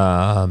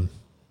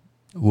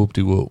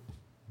 Whoop-de-whoop.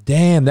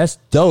 Damn, that's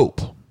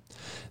dope.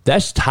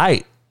 That's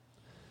tight.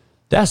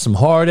 That's some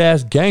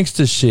hard-ass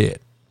gangster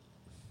shit.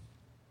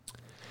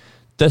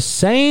 The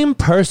same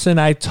person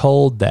I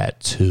told that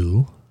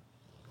to,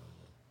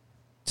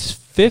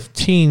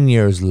 15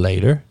 years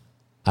later,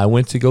 I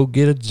went to go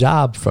get a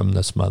job from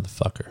this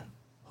motherfucker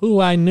who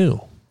I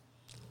knew.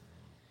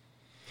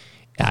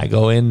 I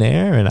go in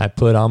there and I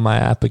put on my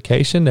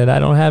application that I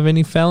don't have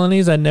any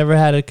felonies. I never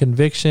had a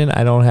conviction.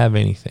 I don't have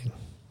anything.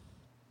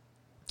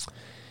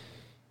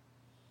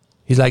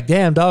 He's like,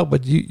 damn, dog,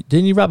 but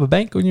didn't you rob a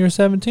bank when you were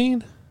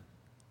 17?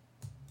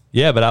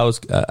 Yeah, but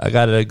I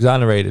got it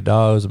exonerated,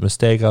 dog. It was a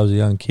mistake. I was a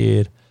young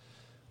kid.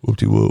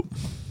 Whoop-de-whoop.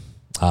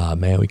 Ah,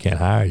 man, we can't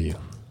hire you.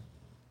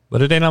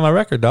 But it ain't on my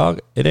record,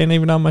 dog. It ain't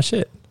even on my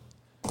shit.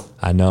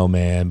 I know,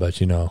 man, but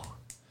you know,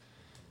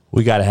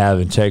 we got to have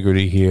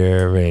integrity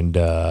here and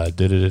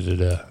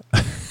da-da-da-da-da.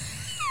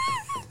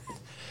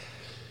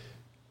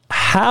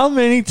 How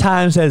many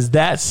times has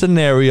that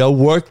scenario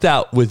worked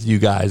out with you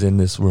guys in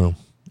this room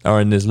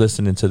or in this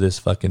listening to this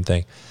fucking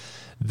thing?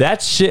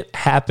 That shit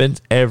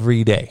happens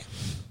every day.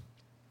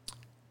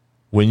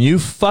 When you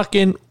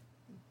fucking...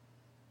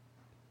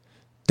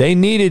 They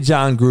needed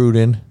John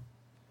Gruden.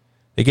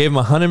 They gave him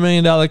a $100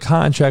 million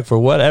contract for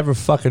whatever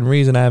fucking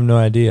reason. I have no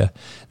idea.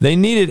 They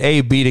needed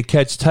AB to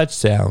catch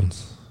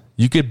touchdowns.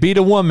 You could beat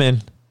a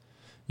woman.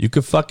 You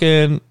could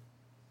fucking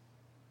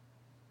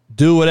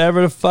do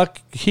whatever the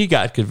fuck he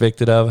got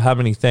convicted of. How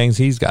many things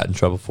he's got in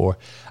trouble for,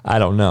 I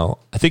don't know.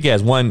 I think he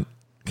has one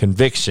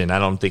conviction. I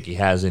don't think he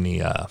has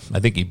any. I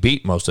think he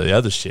beat most of the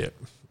other shit.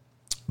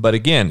 But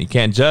again, you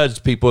can't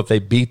judge people if they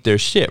beat their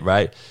shit,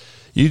 right?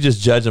 You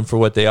just judge them for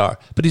what they are.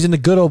 But he's in the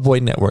Good Old Boy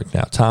Network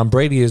now. Tom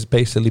Brady has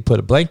basically put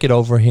a blanket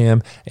over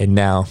him. And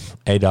now,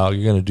 hey, dog,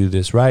 you're going to do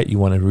this right. You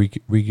want to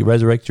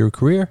resurrect your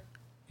career?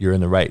 You're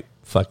in the right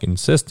fucking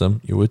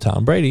system. You're with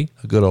Tom Brady,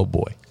 a good old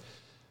boy.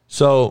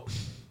 So,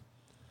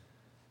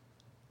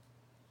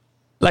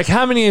 like,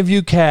 how many of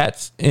you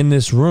cats in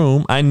this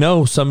room, I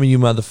know some of you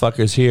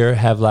motherfuckers here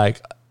have,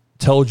 like,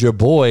 told your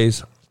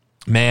boys,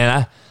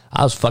 man,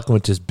 I was fucking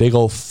with this big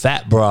old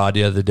fat broad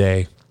the other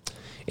day.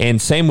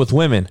 And same with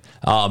women.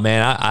 Oh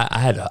man, I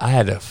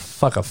had to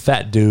fuck a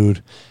fat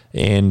dude,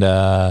 and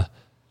they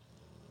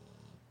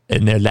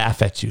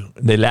laugh at you.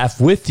 They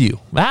laugh with you.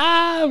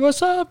 Ah,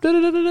 what's up? Da,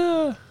 da, da,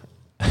 da,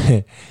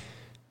 da.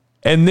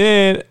 And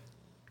then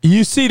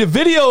you see the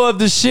video of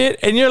the shit,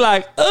 and you're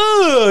like,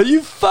 ugh,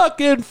 you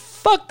fucking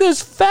fuck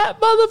this fat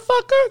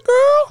motherfucker,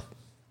 girl.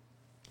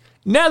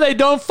 Now they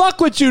don't fuck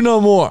with you no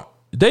more.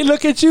 They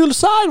look at you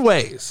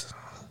sideways.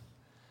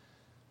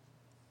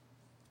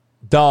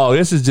 Dog,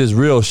 this is just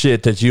real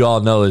shit that you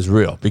all know is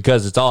real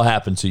because it's all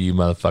happened to you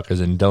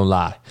motherfuckers, and don't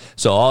lie.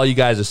 So all you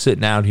guys are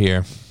sitting out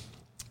here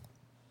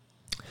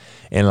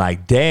and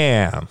like,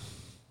 damn,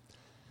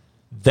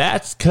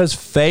 that's because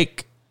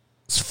fakes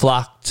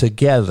flock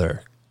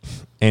together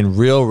and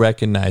real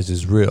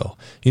recognizes real.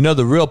 You know,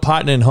 the real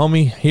partner and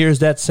homie hears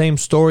that same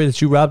story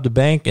that you robbed a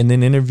bank and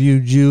then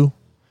interviewed you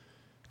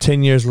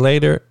 10 years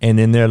later, and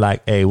then they're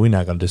like, hey, we're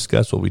not going to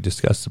discuss what we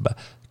discussed about.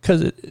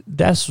 Because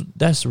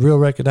that's real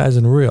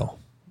recognizing real.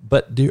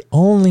 But you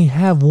only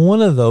have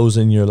one of those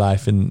in your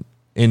life. In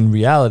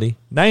reality,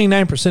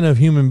 99% of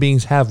human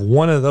beings have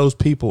one of those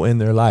people in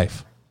their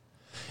life.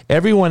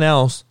 Everyone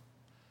else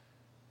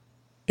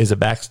is a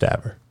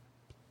backstabber.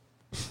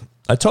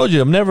 I told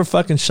you I'm never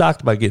fucking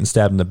shocked by getting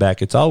stabbed in the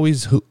back. It's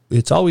always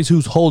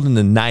who's holding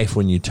the knife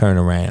when you turn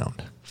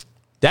around.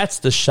 That's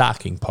the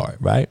shocking part,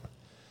 right?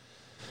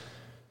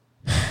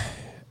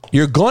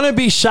 You're going to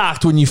be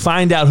shocked when you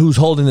find out who's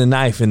holding the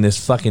knife in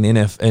this fucking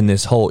in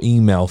this whole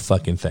email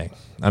fucking thing.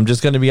 I'm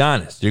just going to be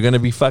honest. You're going to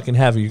be fucking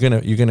you're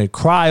going to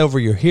cry over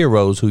your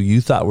heroes who you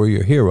thought were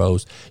your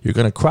heroes. You're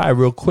going to cry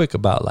real quick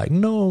about like,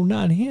 no,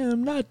 not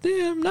him, not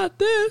them, not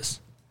this.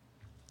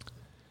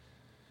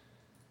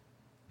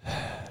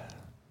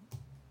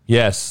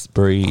 Yes,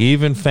 Bree,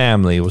 even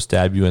family will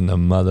stab you in the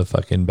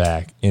motherfucking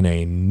back in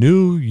a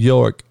New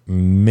York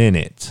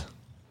minute.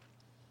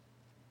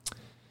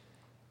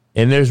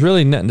 And there's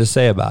really nothing to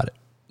say about it.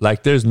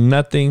 Like, there's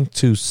nothing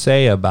to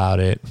say about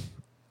it.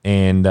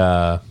 And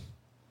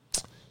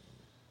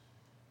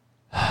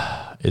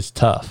it's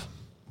tough.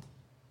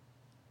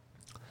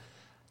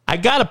 I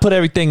got to put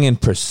everything in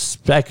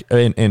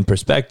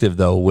perspective,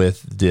 though,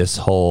 with this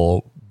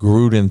whole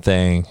Gruden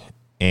thing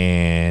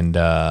and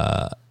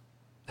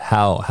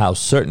how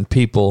certain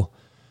people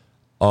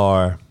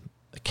are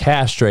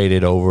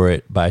castrated over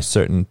it by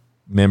certain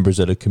members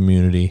of the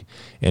community,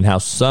 and how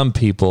some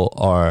people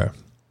are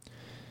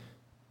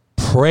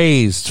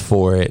praised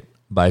for it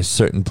by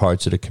certain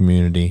parts of the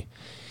community.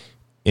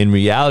 In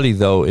reality,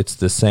 though, it's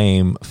the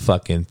same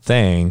fucking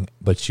thing,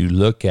 but you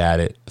look at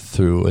it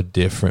through a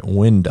different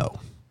window.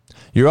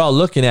 You're all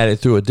looking at it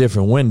through a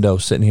different window,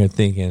 sitting here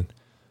thinking,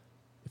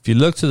 if you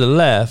look to the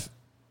left,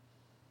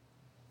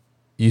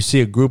 you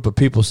see a group of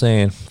people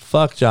saying,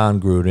 fuck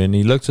John Gruden.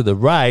 You look to the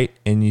right,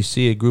 and you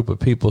see a group of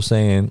people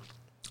saying,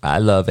 I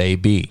love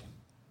AB.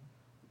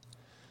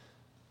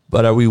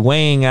 But are we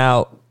weighing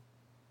out?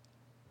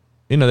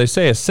 You know, they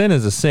say a sin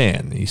is a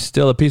sin. You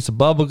steal a piece of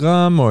bubble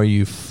gum or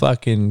you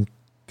fucking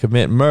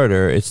commit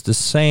murder, it's the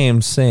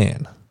same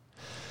sin.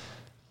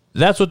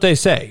 That's what they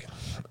say.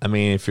 I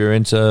mean, if you're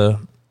into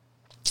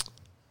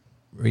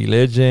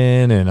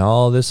religion and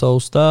all this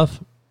old stuff,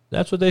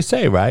 that's what they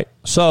say, right?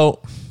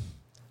 So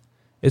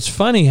it's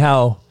funny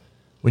how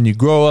when you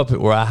grow up,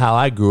 or how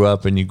I grew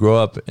up, and you grow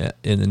up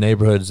in the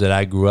neighborhoods that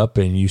I grew up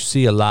in, you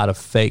see a lot of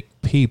fake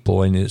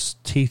people, and it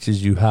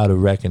teaches you how to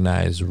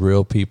recognize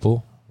real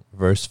people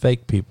versus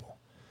fake people.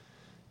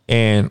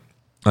 And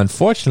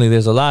unfortunately,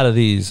 there's a lot of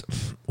these,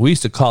 we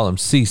used to call them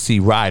CC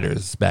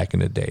riders back in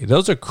the day.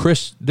 Those are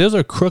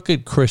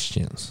crooked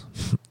Christians.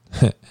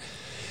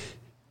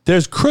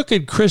 There's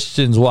crooked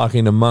Christians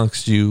walking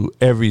amongst you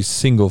every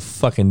single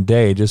fucking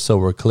day, just so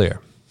we're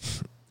clear.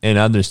 And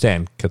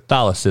understand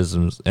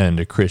Catholicism and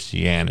the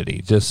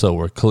Christianity, just so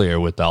we're clear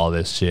with all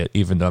this shit.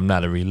 Even though I'm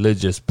not a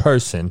religious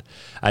person,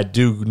 I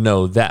do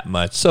know that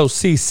much. So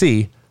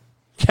CC,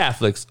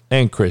 Catholics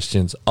and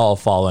Christians all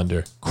fall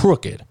under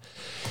crooked.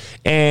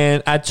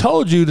 And I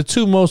told you the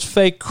two most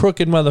fake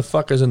crooked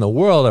motherfuckers in the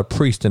world are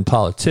priests and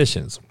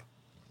politicians.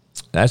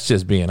 That's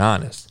just being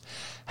honest.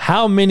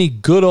 How many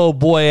good old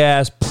boy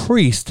ass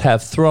priests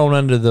have thrown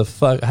under the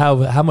fuck?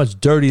 How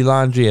much dirty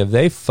laundry have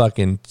they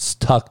fucking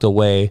tucked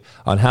away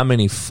on how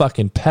many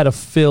fucking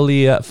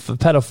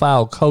pedophile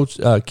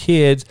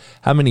kids?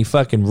 How many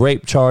fucking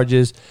rape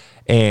charges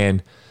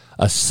and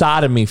a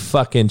sodomy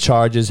fucking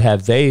charges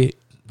have they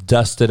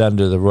dusted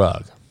under the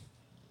rug?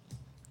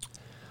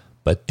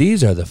 But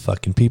these are the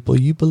fucking people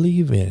you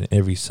believe in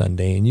every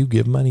Sunday and you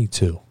give money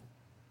to.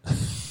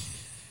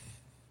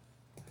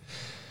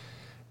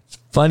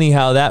 Funny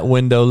how that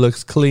window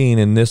looks clean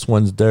and this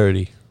one's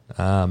dirty.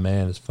 Ah,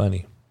 man, it's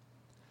funny.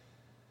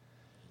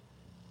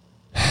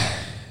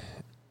 I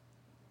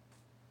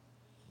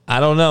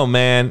don't know,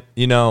 man.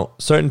 You know,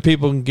 certain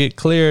people can get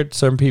cleared.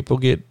 Certain people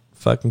get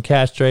fucking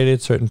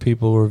castrated. Certain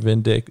people were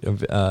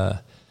vindicated.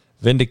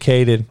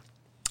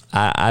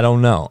 I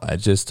don't know. I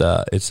just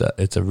it's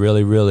a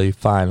really, really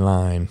fine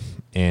line.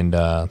 And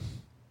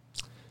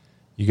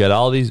you got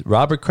all these.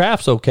 Robert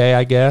Kraft's okay,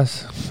 I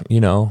guess.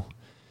 You know,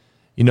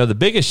 the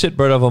biggest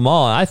shitbird of them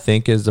all, I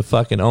think, is the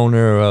fucking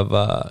owner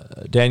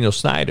of Daniel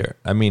Snyder.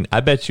 I mean, I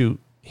bet you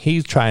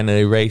he's trying to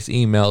erase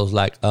emails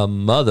like a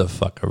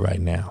motherfucker right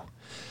now.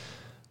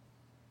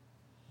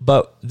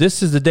 But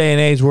this is the day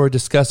and age where we're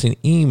discussing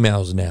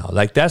emails now.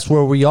 Like, that's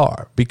where we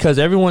are. Because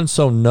everyone's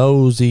so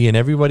nosy and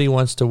everybody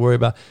wants to worry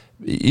about,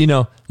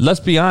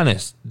 let's be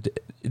honest.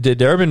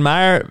 Did Urban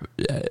Meyer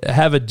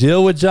have a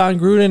deal with John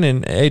Gruden?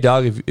 And, hey,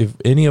 dog, if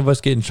any of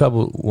us get in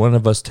trouble, one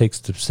of us takes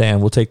the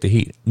stand. We'll take the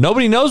heat.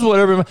 Nobody knows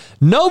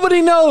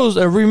nobody knows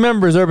or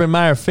remembers Urban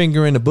Meyer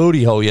fingering the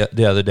booty hole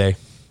the other day.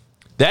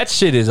 That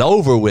shit is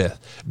over with.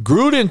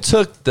 Gruden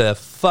took the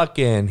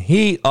fucking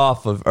heat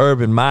off of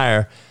Urban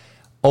Meyer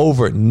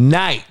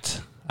overnight.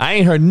 I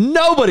ain't heard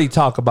nobody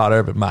talk about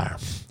Urban Meyer.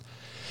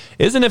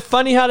 Isn't it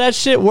funny how that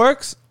shit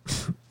works?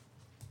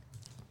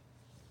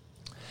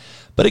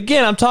 But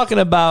again, I'm talking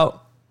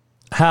about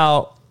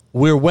how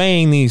we're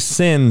weighing these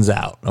sins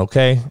out,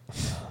 okay?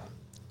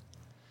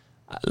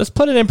 Let's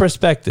put it in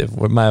perspective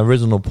with my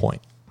original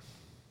point.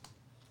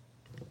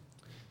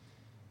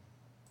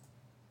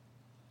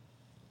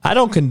 I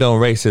don't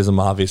condone racism,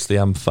 obviously.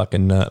 I'm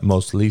fucking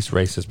most least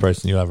racist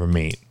person you'll ever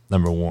meet.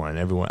 Number one,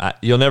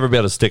 you'll never be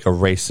able to stick a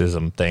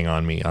racism thing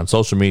on me. On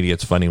social media,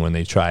 it's funny when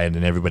they try it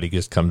and everybody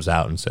just comes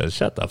out and says,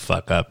 shut the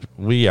fuck up.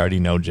 We already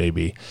know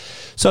JB.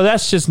 So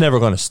that's just never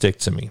going to stick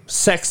to me.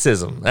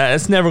 Sexism,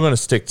 that's never going to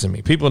stick to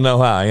me. People know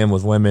how I am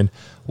with women,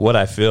 what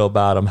I feel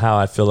about them, how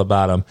I feel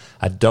about them.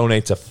 I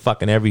donate to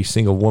fucking every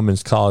single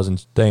woman's cause and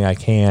thing I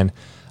can.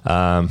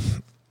 I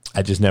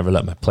just never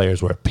let my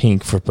players wear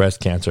pink for breast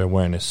cancer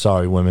awareness.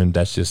 Sorry, women.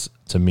 That's just,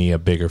 to me, a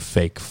bigger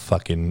fake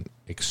fucking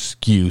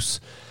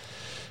excuse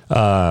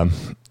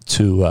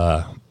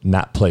to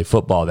not play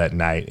football that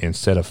night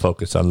instead of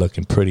focus on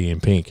looking pretty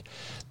in pink.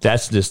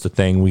 That's just the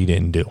thing we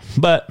didn't do.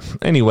 But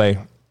anyway,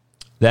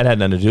 that had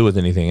nothing to do with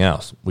anything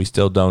else. We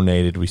still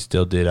donated. We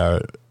still did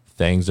our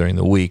things during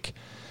the week.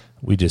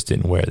 We just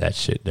didn't wear that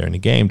shit during the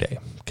game day.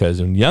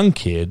 Because when young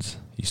kids,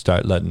 you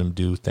start letting them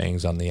do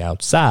things on the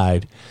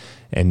outside,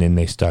 and then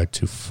they start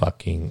to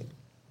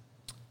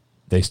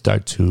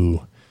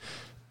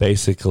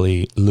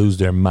basically lose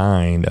their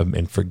mind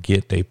and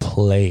forget they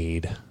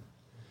played.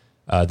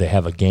 They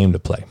have a game to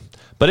play.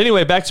 But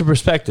anyway, back to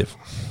perspective.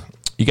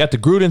 You got the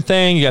Gruden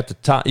thing, you got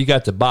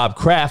the Bob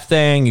Kraft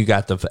thing, you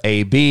got the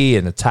AB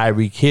and the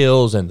Tyreek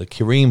Hills and the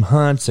Kareem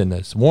Hunts and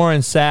the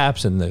Warren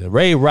Sapps and the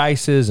Ray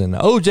Rices and the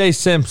OJ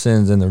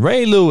Simpsons and the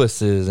Ray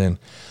Lewises and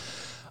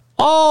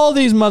all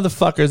these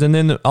motherfuckers. And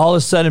then all of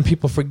a sudden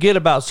people forget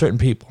about certain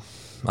people.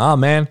 Oh,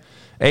 man.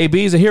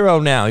 AB's a hero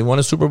now. He won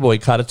a Super Bowl. He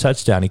caught a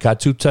touchdown. He caught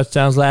 2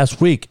 touchdowns last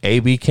week.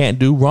 AB can't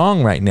do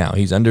wrong right now.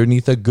 He's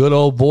underneath a good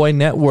old boy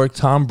network,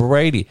 Tom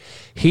Brady.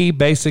 He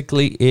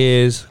basically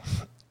is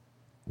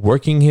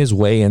working his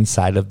way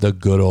inside of the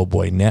good old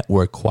boy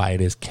network,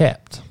 quiet as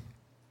kept.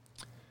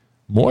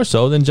 More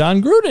so than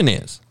John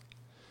Gruden is.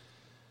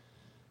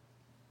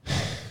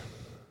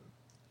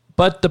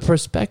 But the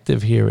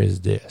perspective here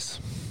is this.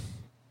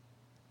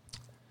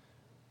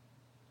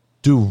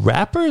 Do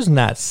rappers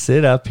not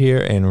sit up here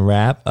and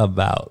rap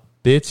about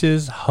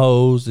bitches,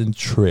 hoes, and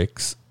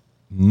tricks,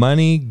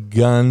 money,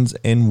 guns,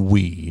 and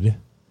weed,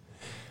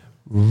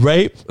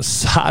 rape,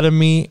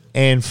 sodomy,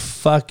 and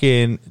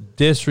fucking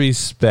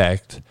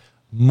disrespect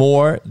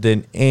more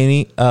than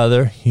any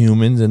other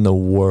humans in the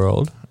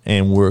world,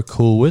 and we're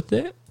cool with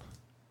it?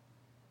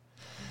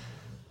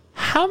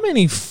 How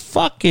many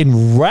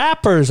fucking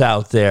rappers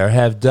out there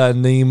have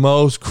done the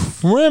most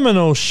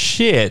criminal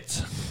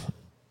shit?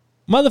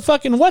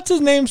 Motherfucking, what's his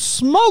name?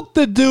 Smoked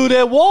the dude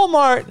at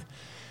Walmart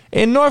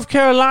in North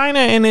Carolina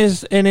and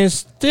is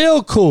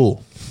still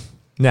cool.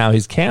 Now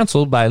he's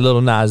canceled by Lil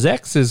Nas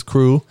X's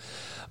crew,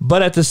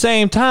 but at the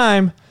same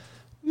time,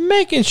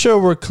 making sure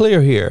we're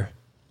clear here.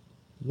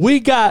 We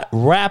got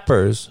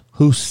rappers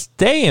who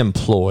stay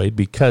employed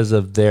because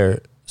of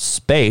their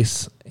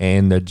space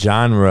and the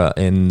genre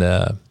and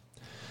the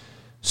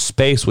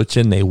space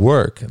within they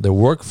work, the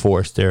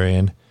workforce they're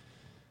in.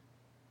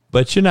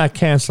 But you're not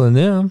canceling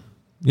them.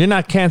 You're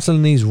not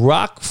canceling these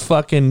white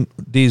rocker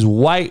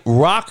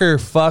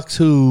fucks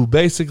who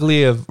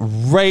basically have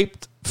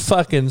raped,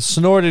 fucking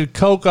snorted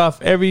coke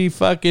off every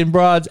fucking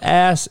broad's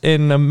ass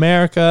in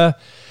America,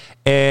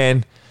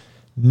 and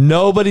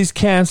nobody's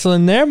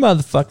canceling their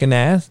motherfucking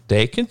ass.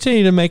 They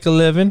continue to make a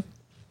living.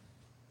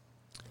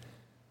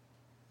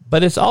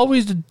 But it's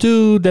always the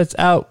dude that's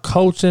out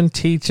coaching,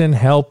 teaching,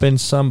 helping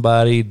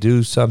somebody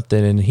do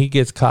something, and he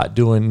gets caught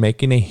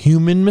making a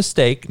human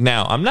mistake.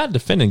 Now, I'm not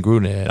defending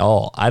Gruden at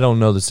all. I don't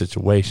know the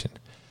situation.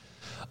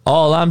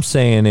 All I'm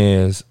saying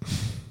is,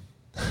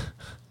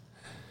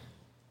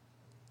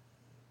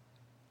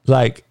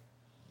 like,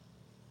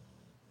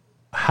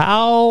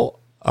 how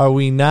are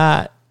we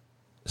not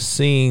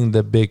seeing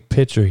the big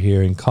picture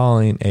here and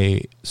calling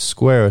a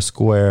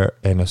square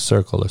and a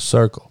circle a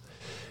circle?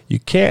 You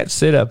can't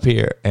sit up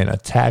here and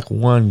attack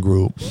one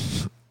group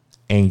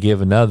and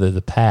give another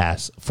the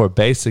pass for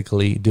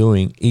basically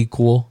doing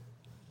equal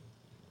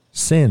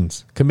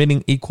sins,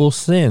 committing equal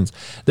sins.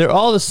 They're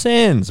all the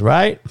sins,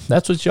 right?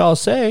 That's what y'all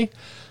say.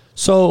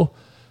 So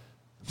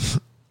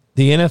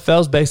the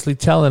NFL's basically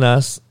telling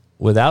us,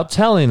 without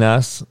telling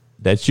us,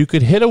 that you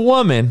could hit a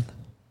woman,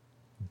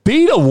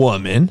 beat a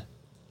woman,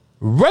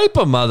 rape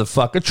a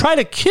motherfucker, try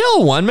to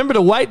kill one. Remember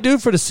the white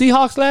dude for the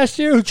Seahawks last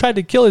year who tried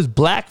to kill his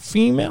black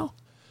female?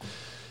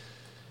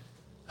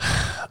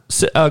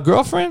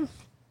 Girlfriend?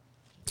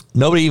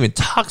 Nobody even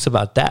talks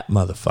about that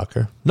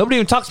motherfucker. Nobody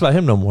even talks about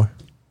him no more.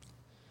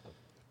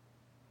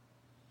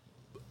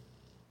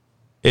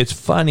 It's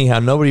funny how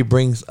nobody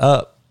brings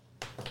up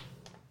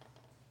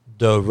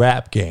the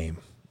rap game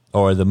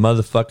or the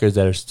motherfuckers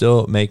that are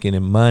still making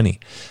him money.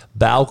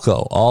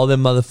 Balco, all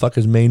them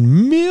motherfuckers made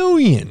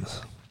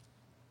millions.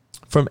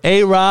 From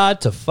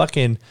A-Rod to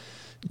fucking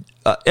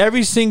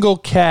every single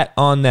cat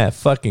on that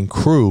fucking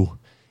crew.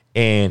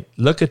 And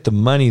look at the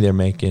money they're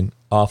making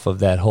off of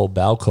that whole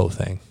Balco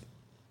thing.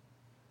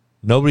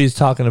 Nobody's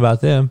talking about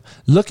them.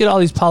 Look at all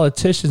these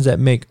politicians that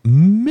make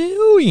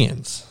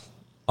millions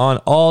on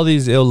all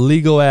these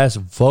illegal ass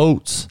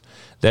votes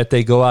that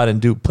they go out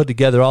and put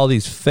together all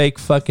these fake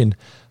fucking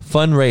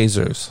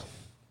fundraisers.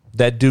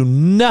 that do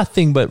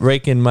nothing but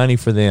rake in money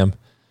for them,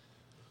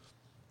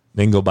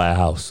 then go buy a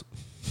house.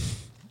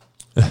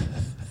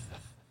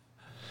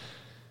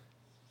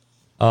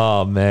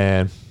 Oh,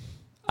 man.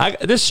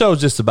 This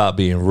show's just about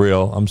being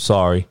real. I'm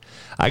sorry.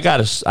 I got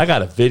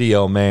a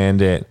video, man,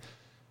 that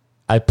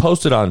I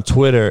posted on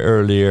Twitter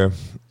earlier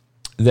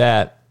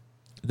that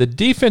the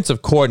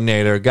defensive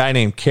coordinator, a guy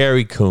named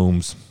Kerry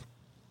Coombs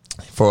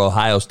for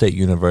Ohio State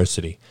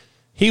University,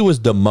 he was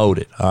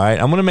demoted, all right?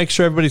 I'm going to make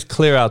sure everybody's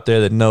clear out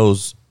there that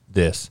knows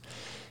this.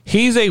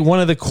 He's one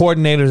of the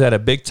coordinators at a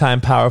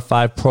big-time Power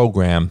 5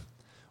 program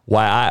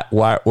where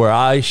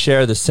I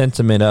share the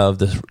sentiment of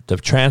the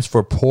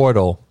transfer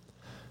portal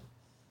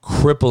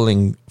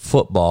crippling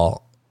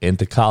football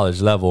into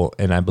college level,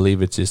 and I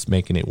believe it's just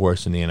making it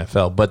worse in the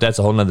NFL. But that's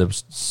a whole nother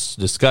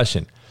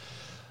discussion.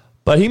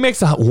 But he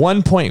makes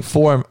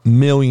 $1.4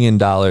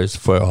 million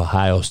for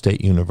Ohio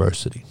State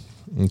University,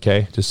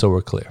 okay, just so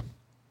we're clear.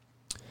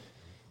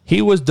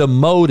 He was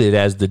demoted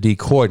as the D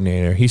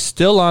coordinator. He's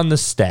still on the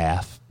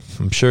staff.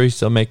 I'm sure he's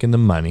still making the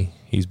money.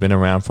 He's been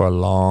around for a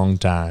long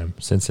time.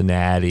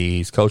 Cincinnati.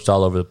 He's coached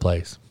all over the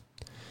place.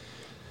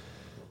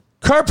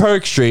 Kirk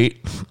Herbstreit,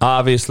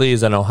 obviously,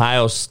 is an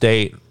Ohio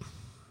State,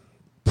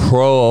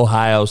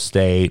 pro-Ohio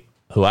State,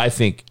 who I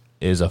think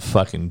is a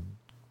fucking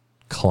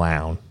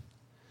clown.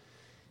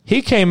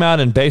 He came out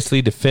and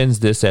basically defends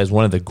this as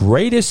one of the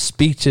greatest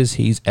speeches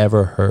he's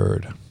ever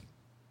heard.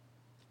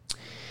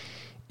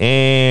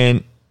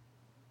 And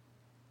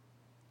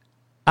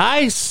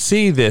I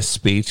see this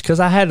speech because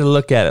I had to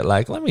look at it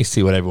like, let me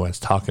see what everyone's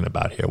talking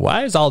about here.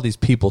 Why is all these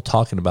people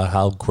talking about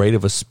how great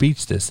of a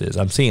speech this is?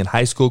 I'm seeing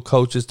high school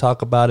coaches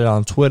talk about it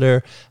on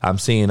Twitter. I'm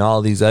seeing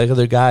all these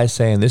other guys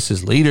saying this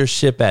is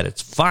leadership at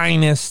its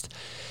finest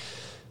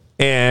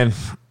and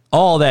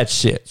all that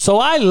shit. So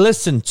I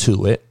listened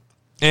to it,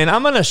 and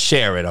I'm going to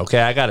share it,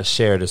 okay? I got to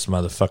share this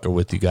motherfucker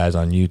with you guys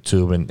on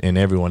YouTube and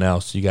everyone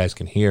else so you guys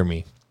can hear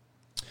me.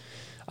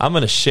 I'm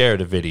going to share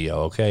the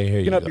video, okay? Here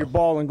you go. Picking up your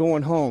ball and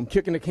going home,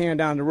 kicking the can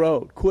down the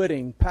road,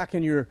 quitting,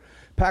 packing your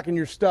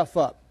stuff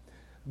up,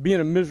 being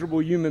a miserable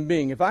human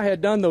being. If I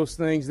had done those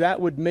things, that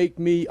would make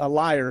me a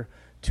liar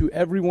to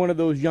every one of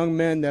those young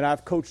men that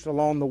I've coached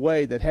along the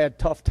way that had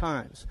tough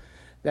times,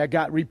 that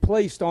got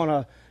replaced on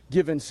a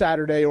given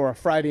Saturday or a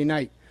Friday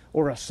night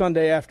or a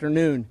Sunday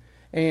afternoon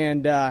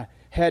and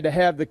had to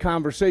have the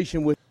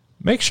conversation with.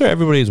 Make sure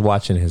everybody's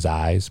watching his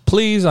eyes.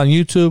 Please, on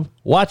YouTube,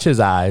 watch his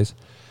eyes.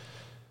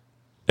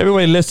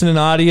 Everybody listening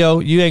to audio,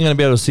 you ain't going to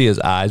be able to see his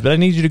eyes, but I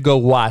need you to go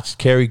watch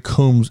Kerry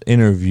Coombs'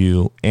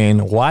 interview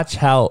and watch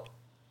how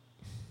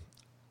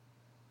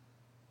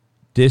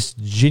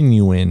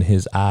disgenuine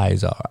his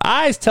eyes are.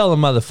 Eyes tell a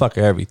motherfucker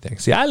everything.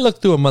 See, I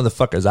look through a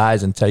motherfucker's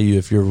eyes and tell you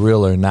if you're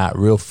real or not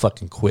real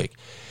fucking quick.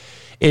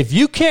 If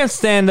you can't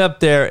stand up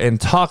there and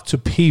talk to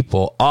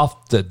people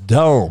off the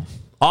dome,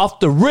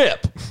 off the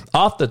rip,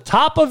 off the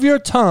top of your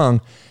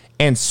tongue,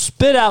 and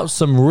spit out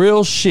some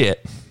real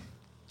shit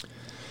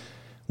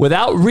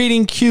without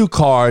reading cue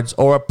cards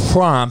or a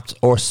prompt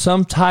or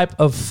some type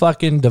of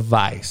fucking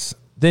device,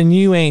 then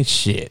you ain't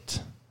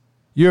shit.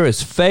 You're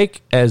as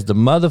fake as the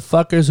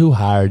motherfuckers who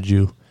hired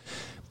you.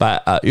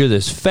 You're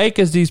as fake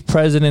as these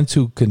presidents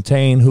who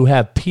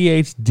have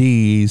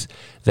PhDs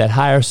that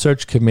hire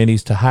search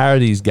committees to hire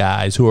these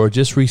guys who are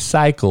just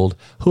recycled,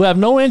 who have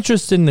no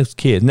interest in this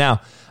kid. Now,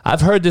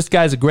 I've heard this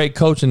guy's a great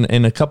coach,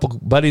 and a couple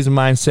buddies of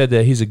mine said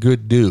that he's a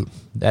good dude.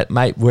 That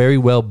might very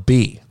well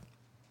be.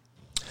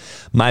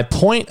 My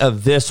point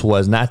of this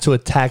was not to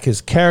attack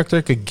his character.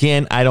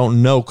 Again, I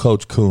don't know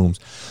Coach Coombs.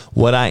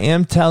 What I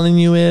am telling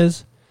you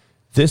is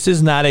this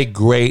is not a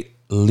great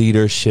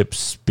leadership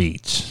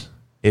speech.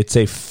 It's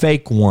a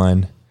fake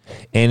one,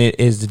 and it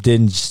is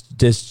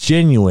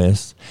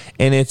disingenuous,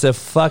 and it's a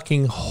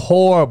fucking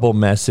horrible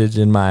message,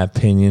 in my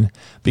opinion,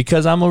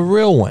 because I'm a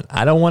real one.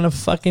 I don't want to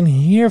fucking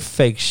hear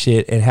fake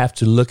shit and have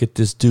to look at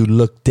this dude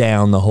look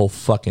down the whole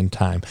fucking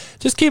time.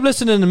 Just keep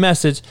listening to the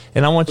message,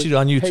 and I want you to,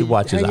 on YouTube,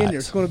 watch his eyes. Hang in there.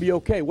 It's going to be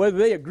okay. Whether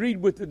they agreed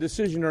with the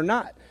decision or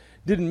not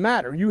didn't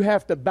matter. You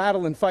have to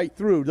battle and fight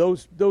through.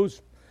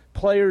 Those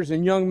players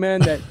and young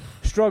men that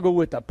struggle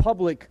with the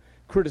public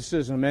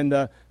criticism and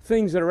the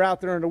things that are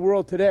out there in the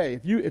world today.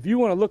 If you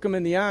want to look them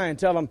in the eye and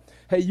tell them,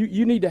 hey,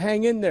 you need to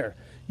hang in there.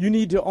 You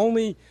need to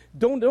only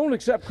don't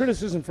accept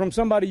criticism from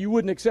somebody you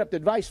wouldn't accept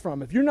advice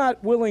from. If you're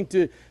not willing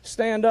to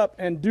stand up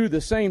and do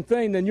the same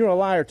thing, then you're a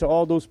liar to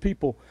all those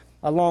people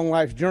along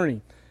life's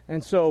journey.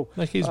 And so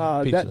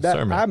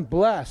I'm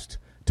blessed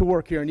to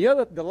work here. And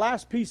the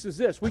last piece is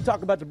this. We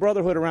talk about the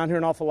brotherhood around here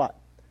an awful lot.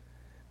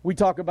 We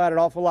talk about it an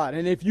awful lot.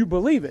 And if you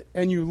believe it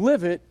and you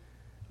live it,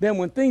 then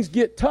when things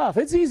get tough,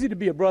 it's easy to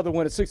be a brother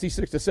when it's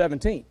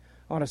 66-17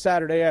 on a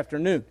Saturday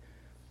afternoon.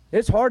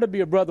 It's hard to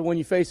be a brother when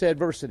you face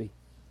adversity.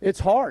 It's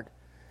hard.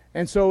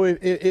 And so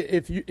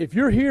if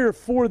you're here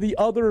for the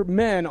other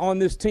men on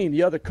this team,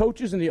 the other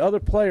coaches and the other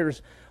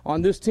players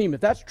on this team, if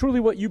that's truly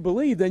what you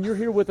believe, then you're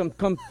here with them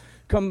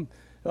come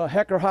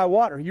heck or high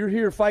water. You're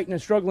here fighting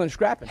and struggling and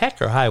scrapping.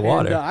 Heck or high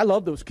water. And, I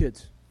love those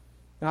kids.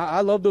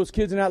 I love those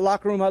kids in that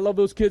locker room. I love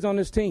those kids on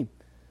this team.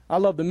 I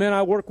love the men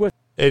I work with.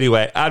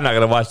 Anyway, I'm not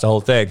going to watch the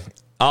whole thing.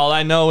 All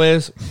I know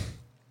is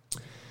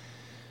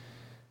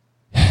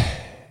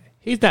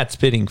he's not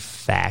spitting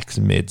facts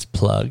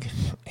mid-plug.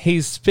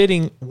 He's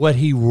spitting what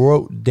he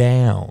wrote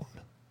down.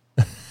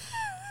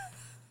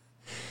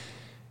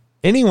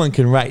 Anyone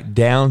can write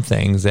down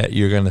things that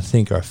you're going to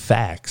think are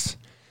facts.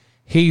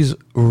 He's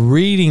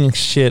reading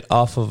shit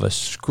off of a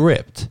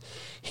script.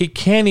 He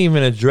can't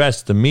even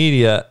address the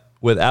media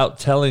without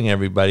telling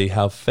everybody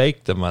how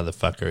fake the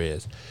motherfucker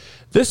is.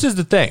 This is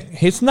the thing.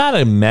 It's not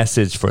a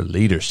message for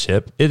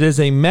leadership. It is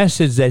a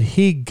message that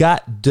he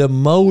got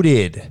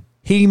demoted.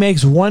 He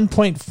makes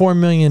 $1.4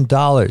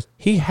 million.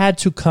 He had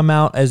to come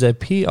out as a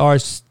PR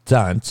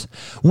stunt.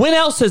 When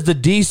else has the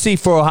DC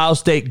for Ohio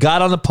State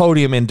got on the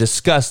podium and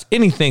discussed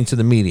anything to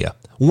the media?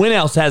 When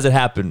else has it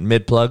happened,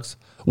 mid-plugs?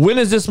 When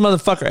has this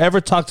motherfucker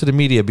ever talked to the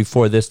media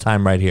before this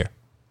time right here?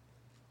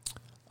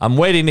 I'm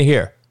waiting to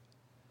hear.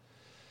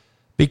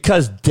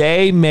 Because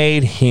they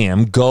made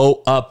him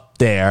go up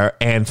there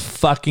and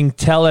fucking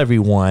tell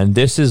everyone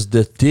this is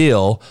the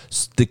deal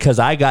because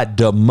I got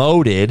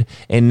demoted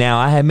and now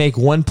I make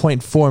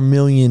 $1.4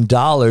 million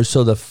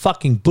so the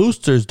fucking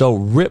boosters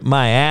don't rip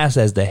my ass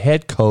as the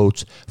head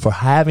coach for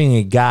having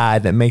a guy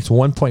that makes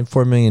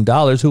 $1.4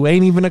 million who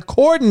ain't even a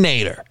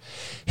coordinator.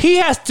 He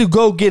has to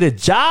go get a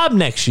job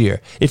next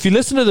year. If you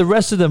listen to the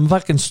rest of the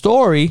fucking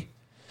story,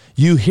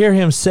 you hear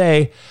him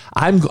say,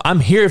 I'm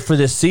here for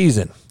this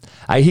season.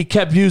 He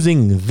kept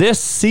using this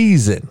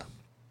season.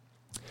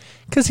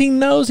 Because he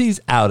knows he's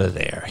out of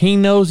there. He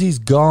knows he's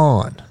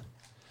gone.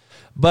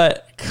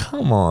 But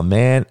come on,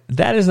 man.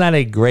 That is not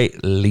a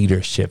great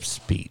leadership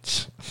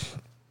speech.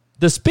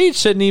 The speech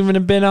shouldn't even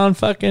have been on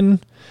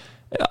fucking...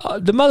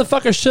 the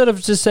motherfucker should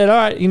have just said, all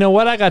right, you know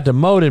what? I got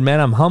demoted, man.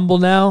 I'm humble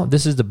now.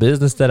 This is the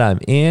business that I'm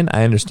in.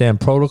 I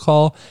understand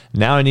protocol.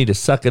 Now I need to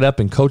suck it up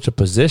and coach a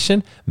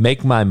position,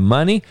 make my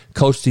money,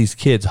 coach these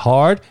kids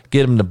hard,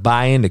 get them to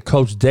buy into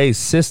Coach Day's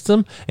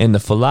system and the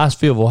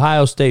philosophy of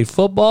Ohio State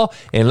football,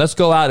 and let's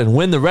go out and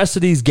win the rest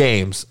of these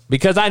games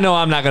because I know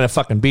I'm not going to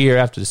fucking be here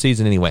after the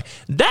season anyway.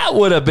 That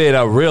would have been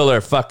a realer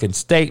fucking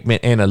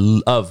statement and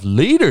of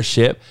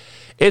leadership.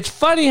 It's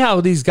funny how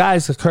these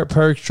guys, Kurt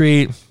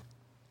Perkstreet,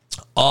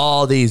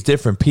 all these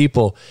different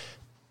people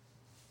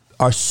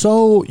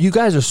you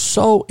guys are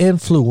so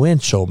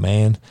influential,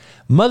 man.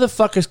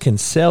 Motherfuckers can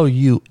sell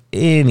you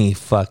any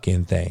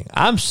fucking thing.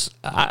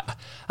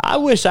 I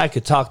wish I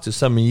could talk to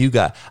some of you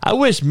guys. I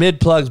wish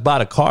Mid-Plugs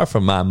bought a car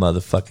from my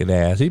motherfucking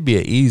ass. He'd be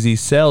an easy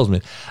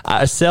salesman.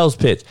 A sales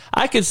pitch.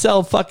 I could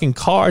sell fucking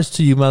cars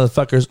to you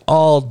motherfuckers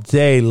all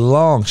day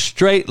long.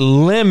 Straight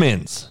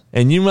lemons.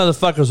 And you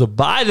motherfuckers will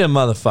buy them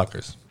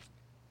motherfuckers.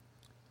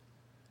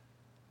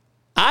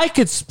 I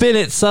could spin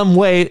it some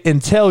way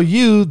and tell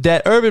you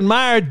that Urban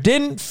Meyer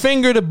didn't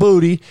finger the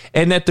booty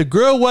and that the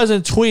girl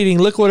wasn't tweeting,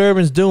 look what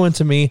Urban's doing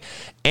to me,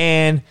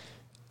 and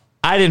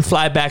I didn't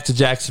fly back to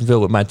Jacksonville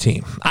with my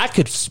team. I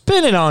could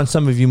spin it on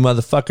some of you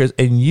motherfuckers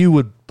and you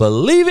would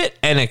believe it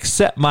and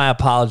accept my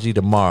apology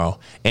tomorrow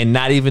and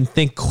not even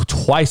think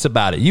twice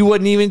about it. You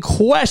wouldn't even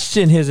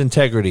question his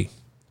integrity.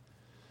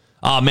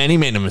 Oh, man, he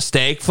made a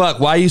mistake. Fuck,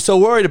 why are you so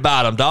worried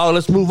about him, dog?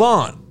 Let's move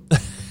on.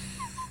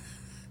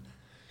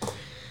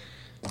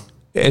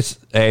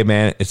 Hey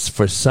man, it's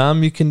for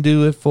some you can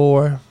do it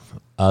for,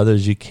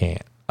 others you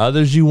can't.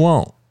 Others you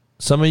won't.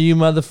 Some of you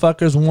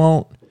motherfuckers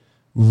won't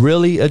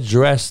really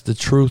address the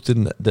truth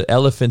and the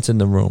elephants in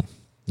the room.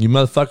 You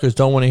motherfuckers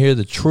don't want to hear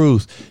the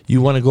truth.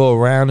 You want to go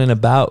around and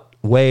about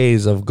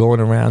ways of going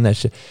around that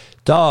shit.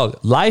 Dog,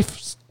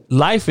 life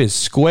is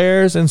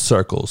squares and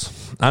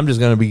circles. I'm just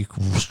going to be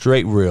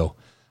straight real.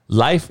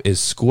 Life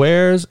is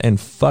squares and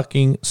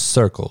fucking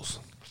circles.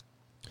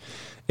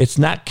 It's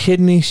not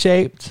kidney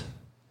shaped.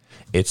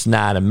 It's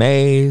not a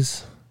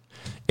maze.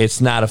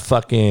 It's not a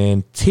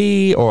fucking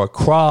T or a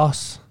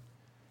cross.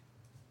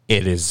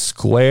 It is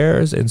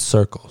squares and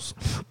circles.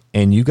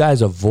 And you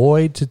guys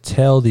avoid to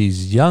tell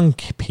these young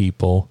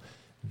people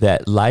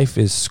that life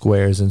is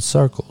squares and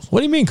circles. What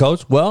do you mean,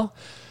 Coach? Well,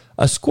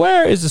 a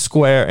square is a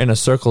square and a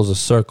circle is a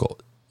circle.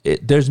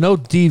 There's no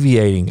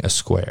deviating a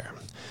square.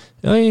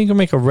 You can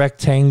make a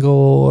rectangle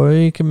or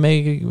you can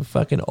make a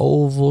fucking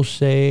oval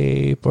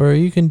shape or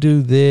you can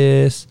do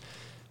this.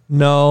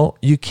 No,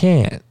 you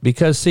can't.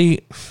 Because, see,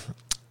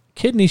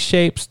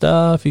 kidney-shaped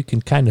stuff, you can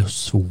kind of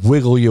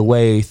wiggle your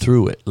way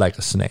through it like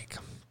a snake.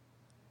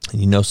 And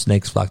you know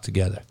snakes flock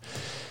together.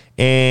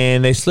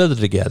 And they slither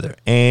together.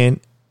 And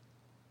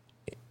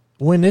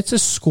when it's a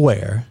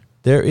square,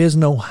 there is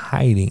no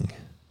hiding.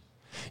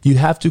 You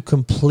have to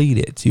complete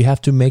it. You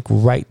have to make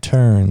right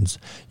turns.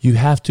 You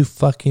have to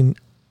fucking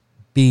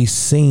be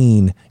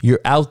seen.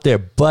 You're out there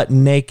butt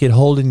naked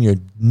holding your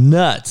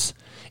nuts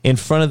in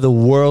front of the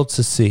world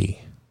to see.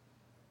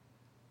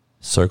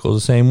 Circle the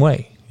same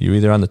way. You're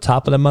either on the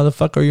top of the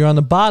motherfucker or you're on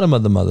the bottom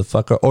of the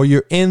motherfucker or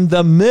you're in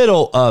the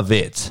middle of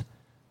it.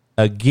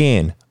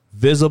 Again,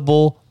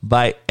 visible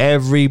by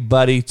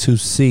everybody to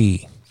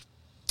see.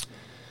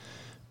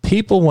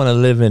 People want to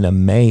live in a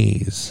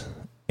maze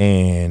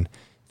and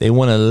they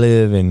want to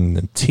live in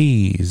the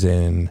T's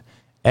and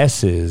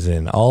S's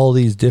and all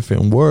these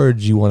different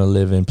words you want to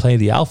live in, play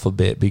the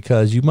alphabet,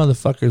 because you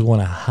motherfuckers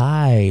want to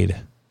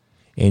hide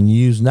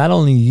and not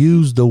only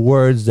use the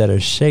words that are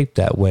shaped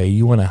that way,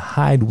 you want to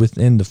hide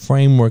within the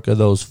framework of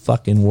those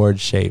fucking word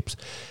shapes,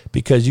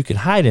 because you can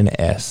hide in an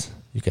S,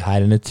 you can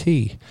hide in a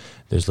T.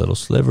 There's little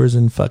slivers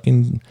in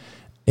fucking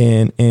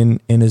in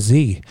a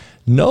Z.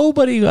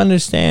 Nobody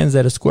understands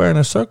that a square and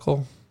a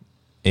circle,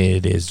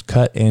 it is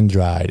cut and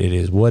dried. It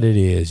is what it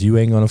is. You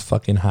ain't gonna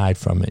fucking hide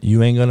from it.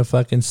 You ain't gonna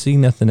fucking see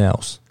nothing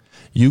else.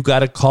 You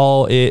gotta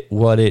call it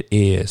what it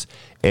is.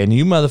 And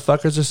you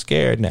motherfuckers are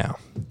scared now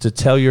to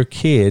tell your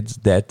kids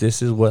that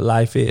this is what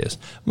life is.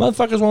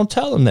 Motherfuckers won't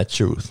tell them that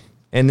truth.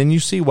 And then you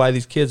see why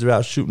these kids are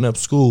out shooting up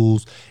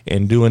schools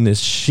and doing this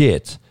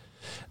shit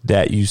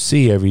that you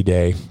see every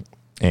day.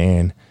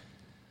 And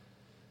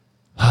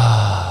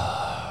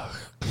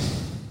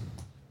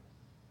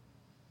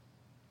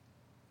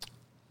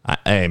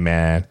hey,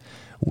 man.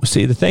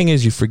 See, the thing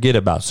is, you forget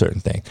about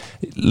certain things.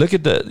 Look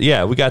at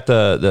we got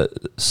the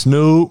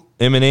Snoop,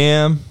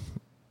 Eminem.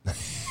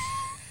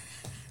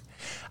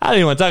 I don't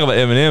even want to talk about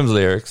Eminem's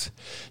lyrics.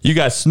 You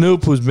got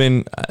Snoop, who's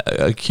been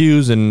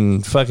accused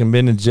and fucking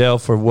been in jail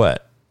for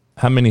what?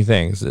 How many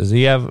things? Does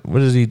he have? What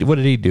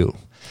did he do?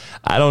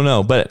 I don't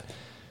know. But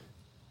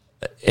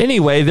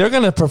anyway, they're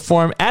going to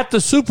perform at the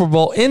Super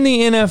Bowl in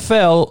the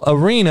NFL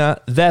arena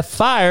that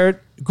fired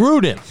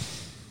Gruden.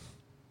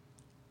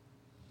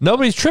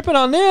 Nobody's tripping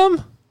on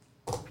them.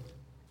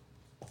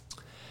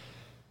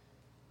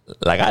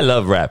 Like, I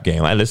love rap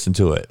game. I listen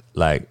to it.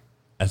 Like,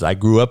 as I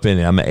grew up in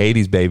it. I'm an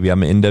 80s baby.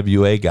 I'm an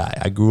NWA guy.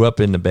 I grew up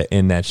in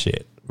that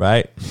shit,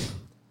 right?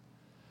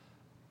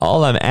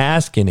 All I'm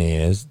asking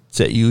is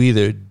that you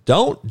either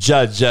don't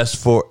judge us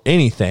for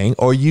anything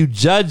or you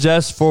judge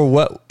us for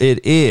what it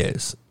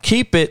is.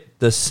 Keep it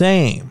the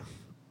same.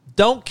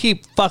 Don't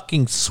keep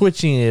fucking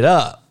switching it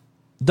up.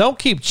 Don't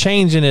keep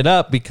changing it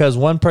up because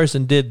one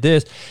person did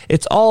this.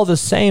 It's all the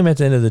same at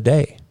the end of the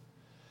day.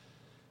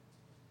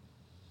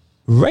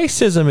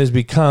 Racism has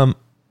become,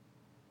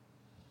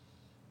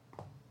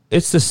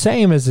 it's the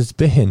same as it's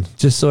been,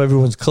 just so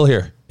everyone's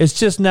clear. It's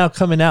just now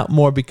coming out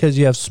more because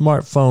you have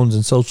smartphones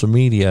and social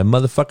media, and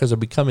motherfuckers are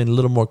becoming a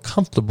little more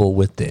comfortable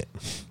with it.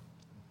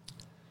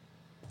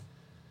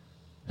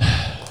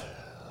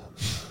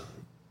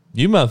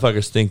 You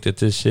motherfuckers think that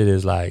this shit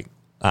is like,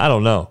 I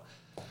don't know.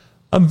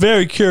 I'm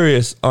very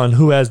curious on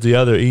who has the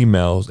other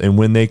emails and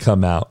when they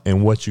come out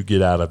and what you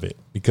get out of it.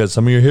 Because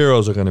some of your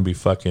heroes are going to be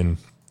fucking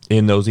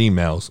in those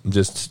emails. I'm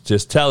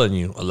just telling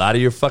you, a lot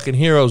of your fucking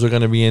heroes are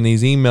going to be in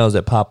these emails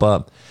that pop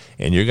up,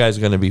 and you guys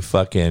are going to be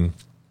fucking,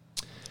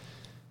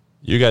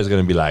 you guys are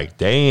going to be like,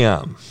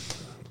 damn,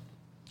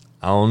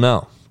 I don't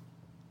know.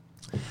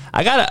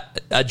 I got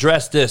to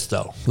address this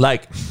though.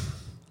 Like,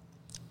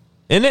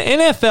 in the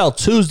NFL,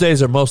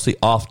 Tuesdays are mostly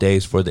off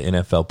days for the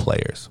NFL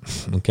players.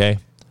 Okay.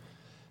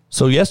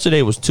 So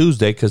yesterday was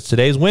Tuesday because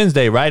today's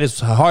Wednesday, right? It's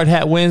Hard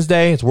Hat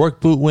Wednesday. It's Work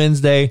Boot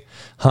Wednesday,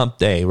 Hump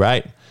Day,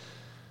 right?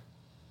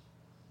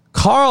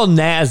 Carl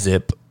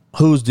Nassib,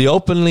 who's the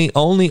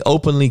only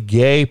openly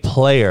gay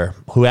player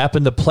who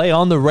happened to play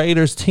on the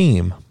Raiders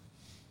team,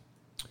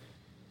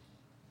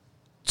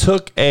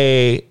 took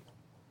a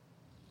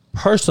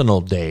personal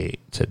day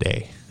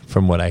today,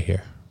 from what I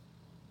hear.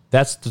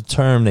 That's the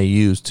term they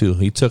use too.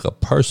 He took a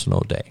personal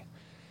day.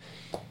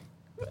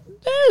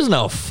 There's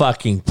no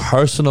fucking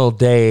personal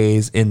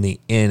days in the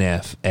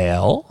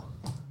NFL.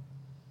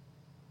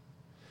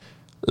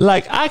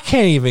 Like, I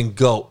can't even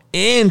go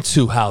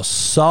into how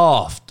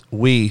soft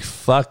we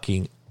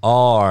fucking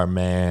are,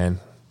 man.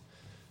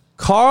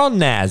 Carl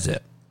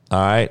Nassib,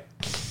 all right?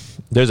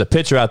 There's a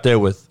picture out there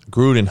with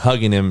Gruden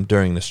hugging him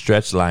during the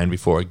stretch line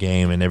before a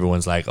game, and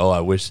everyone's like, oh,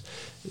 I wish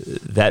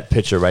that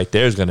picture right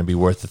there is going to be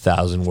worth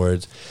 1,000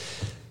 words.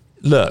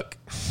 Look,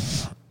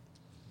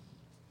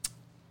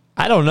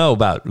 I don't know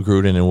about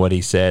Gruden and what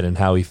he said and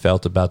how he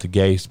felt about the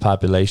gay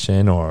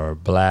population or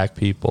black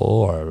people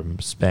or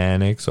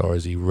Hispanics, or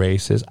is he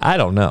racist? I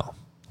don't know.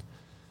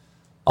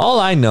 All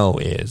I know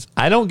is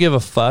I don't give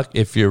a fuck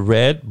if you're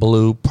red,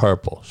 blue,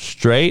 purple,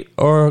 straight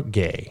or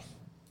gay.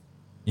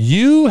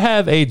 You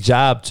have a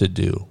job to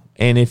do.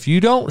 And if you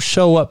don't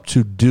show up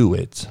to do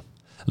it,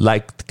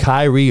 like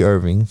Kyrie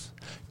Irving's,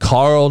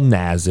 Carl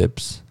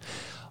Nassib's,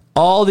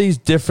 all these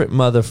different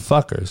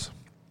motherfuckers,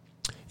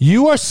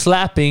 you are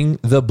slapping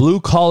the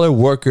blue-collar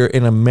worker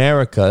in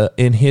America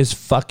in his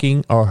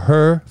fucking or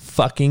her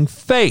fucking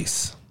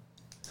face.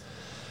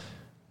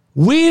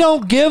 We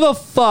don't give a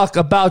fuck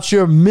about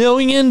your $1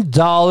 million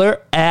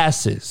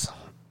asses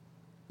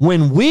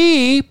when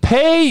we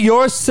pay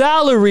your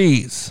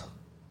salaries,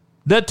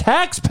 the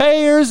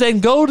taxpayers,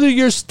 and go to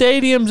your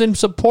stadiums and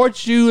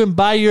support you and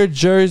buy your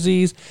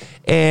jerseys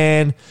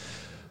and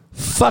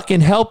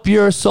fucking help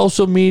your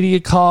social media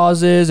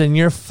causes and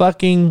your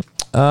fucking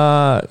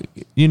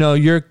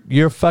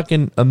your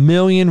fucking $1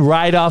 million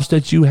write-offs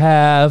that you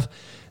have,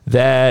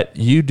 that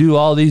you do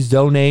all these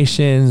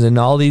donations and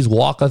all these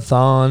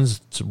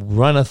walk-a-thons,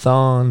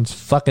 run-a-thons,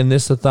 fucking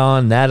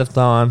this-a-thon,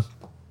 that-a-thon.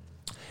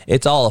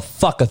 It's all a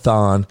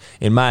fuckathon,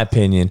 in my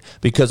opinion,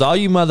 because all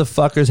you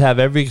motherfuckers have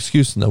every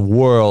excuse in the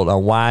world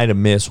on why to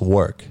miss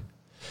work.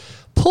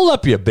 Pull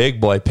up your big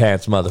boy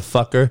pants,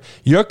 motherfucker.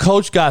 Your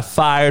coach got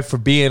fired for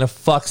being a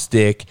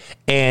fuckstick,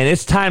 and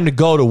it's time to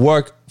go to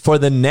work for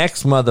the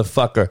next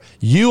motherfucker.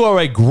 You are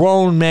a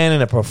grown man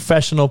in a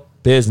professional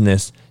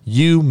business.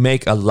 You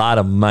make a lot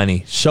of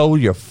money. Show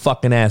your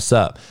fucking ass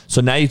up.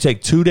 So now you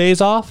take 2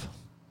 days off?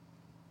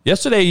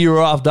 Yesterday you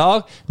were off,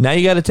 dog. Now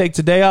you got to take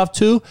today off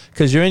too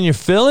because you're in your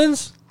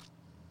feelings?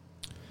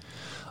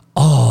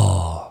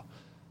 Oh,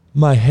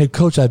 my head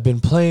coach I've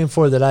been playing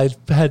for that I've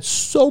had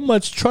so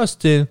much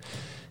trust in,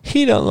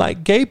 he don't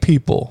like gay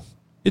people.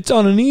 It's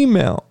on an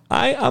email.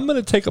 I'm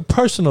going to take a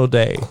personal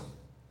day.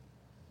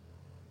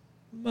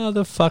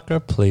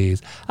 Motherfucker,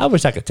 please. I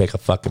wish I could take a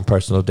fucking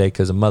personal day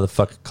because a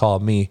motherfucker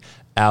called me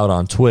out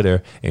on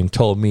Twitter and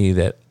told me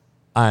that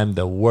I'm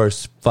the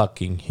worst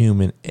fucking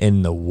human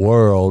in the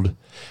world.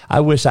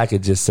 I wish I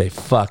could just say,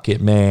 fuck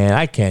it, man.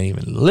 I can't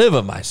even live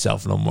with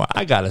myself no more.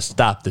 I got to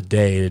stop the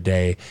day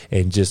today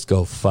and just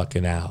go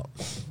fucking out.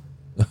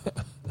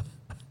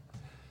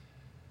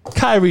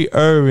 Kyrie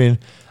Irving,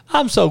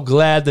 I'm so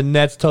glad the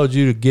Nets told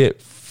you to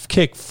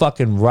kick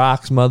fucking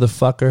rocks,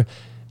 motherfucker.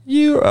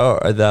 You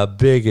are the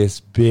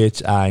biggest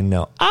bitch I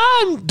know.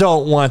 I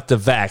don't want the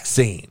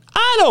vaccine.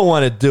 I don't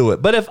want to do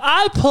it. But if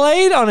I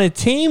played on a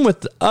team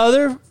with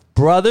other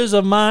brothers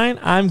of mine,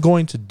 I'm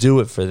going to do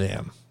it for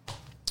them.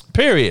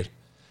 Period.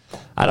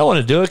 I don't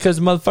want to do it because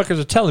the motherfuckers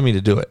are telling me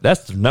to do it.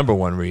 That's the number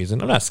one reason.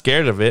 I'm not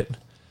scared of it.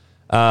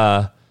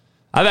 I've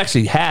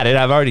actually had it.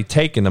 I've already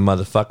taken the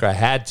motherfucker. I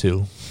had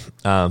to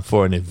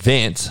for an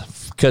event.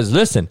 Because,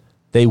 listen,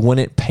 they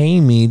wouldn't pay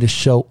me to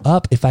show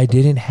up if I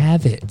didn't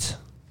have it.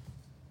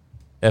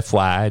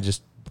 FYI, I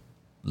just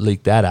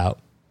leaked that out.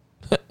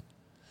 I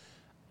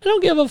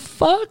don't give a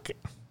fuck.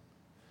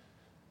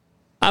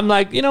 I'm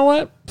like, you know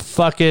what?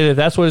 Fuck it. If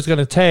that's what it's going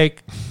to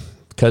take.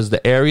 Because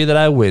the area that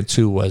I went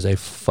to was a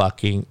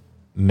fucking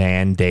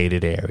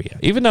mandated area.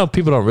 Even though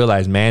people don't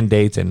realize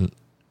mandates and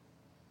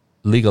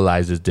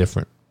legalized is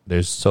different.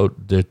 They're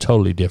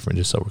totally different,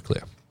 just so we're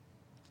clear.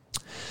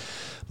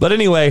 But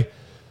anyway,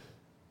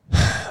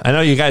 I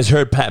know you guys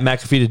heard Pat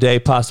McAfee today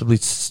possibly,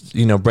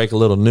 break a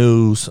little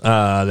news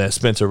that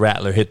Spencer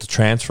Rattler hit the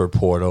transfer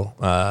portal.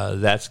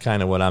 That's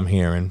kind of what I'm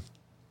hearing.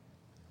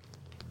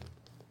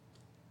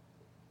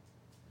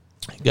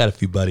 Got a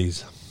few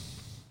buddies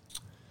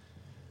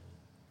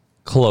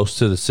close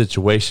to the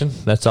situation.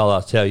 That's all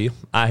I'll tell you.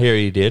 I hear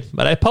he did.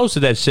 But I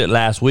posted that shit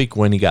last week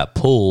when he got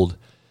pulled.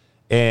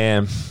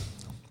 And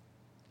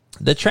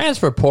the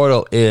transfer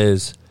portal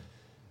is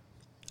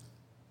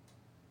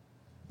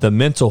the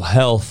mental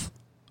health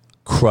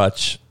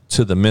crutch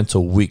to the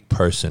mental weak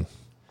person.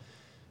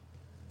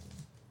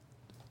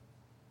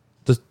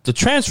 The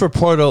transfer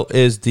portal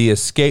is the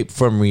escape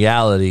from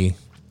reality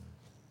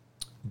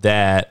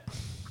that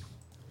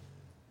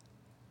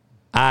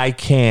I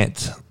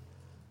can't,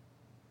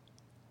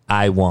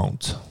 I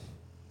won't.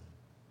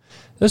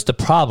 That's the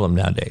problem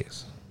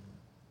nowadays.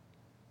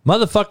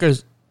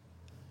 Motherfuckers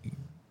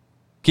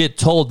get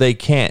told they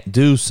can't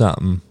do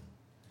something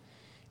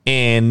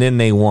and then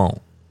they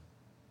won't.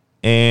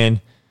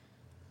 And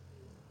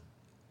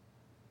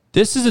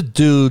this is a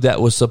dude that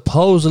was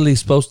supposedly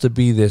supposed to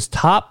be this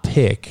top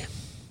pick.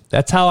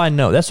 That's how I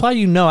know. That's why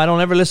I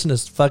don't ever listen to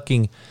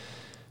fucking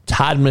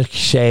Todd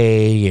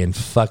McShay and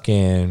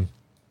fucking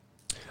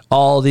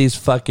all these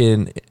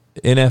fucking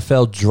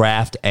NFL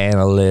draft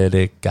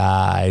analytic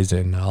guys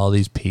and all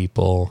these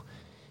people.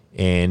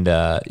 And,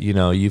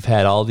 you've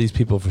had all these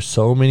people for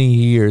so many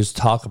years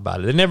talk about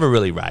it. They're never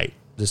really right,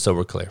 just so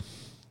we're clear.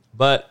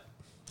 But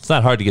it's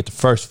not hard to get the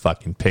first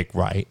fucking pick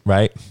right?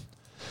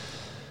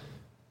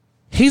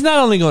 He's not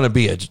only going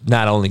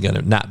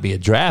to not be a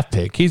draft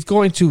pick, he's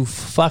going to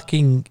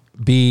fucking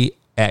be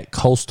at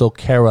Coastal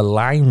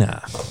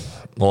Carolina.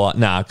 Well,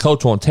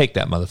 coach won't take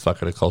that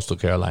motherfucker to Coastal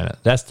Carolina.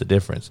 That's the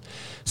difference.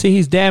 See,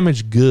 he's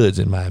damaged goods,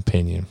 in my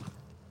opinion.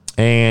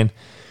 And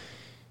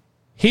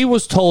he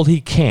was told he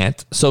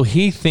can't, so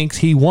he thinks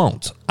he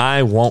won't.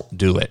 I won't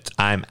do it.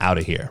 I'm out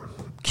of here.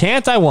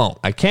 Can't, I won't.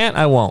 I can't,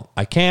 I won't.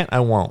 I can't,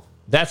 I won't.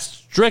 That's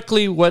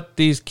strictly what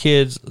these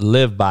kids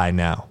live by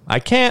now. I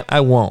can't, I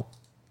won't.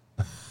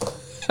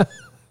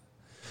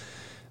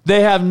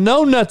 They have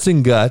no nuts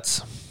and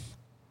guts.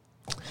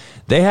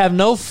 They have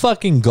no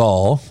fucking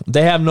gall.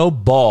 They have no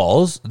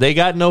balls. They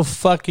got no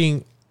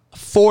fucking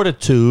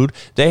fortitude.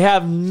 They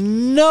have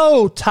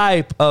no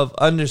type of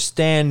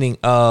understanding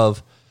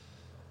of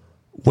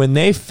when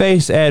they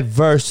face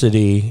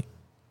adversity,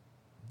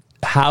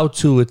 how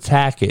to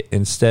attack it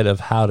instead of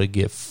how to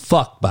get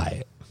fucked by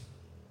it.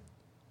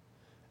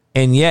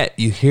 And yet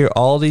you hear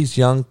all these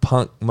young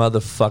punk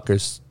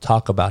motherfuckers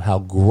talk about how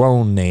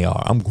grown they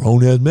are. I'm a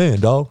grown-ass man,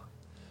 dog.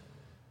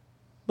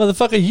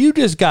 Motherfucker, you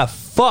just got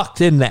fucked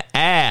in the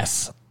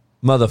ass,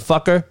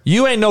 motherfucker.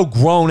 You ain't no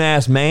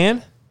grown-ass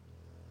man.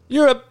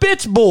 You're a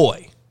bitch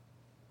boy.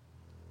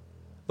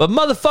 But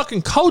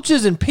motherfucking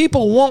coaches and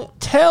people won't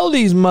tell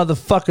these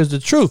motherfuckers the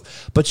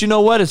truth. But you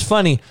know what? It's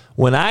funny.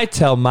 When I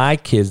tell my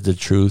kids the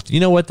truth, you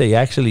know what they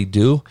actually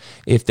do?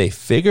 If they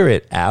figure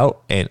it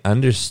out and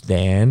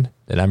understand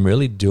that I'm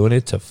really doing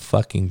it to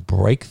fucking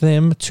break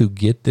them, to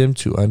get them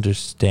to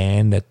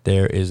understand that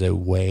there is a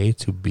way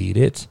to beat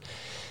it.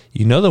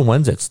 You know, the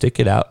ones that stick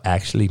it out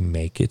actually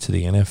make it to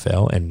the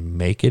NFL and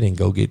make it and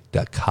go get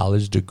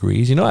college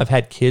degrees. You know, I've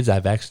had kids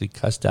I've actually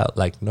cussed out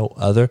like no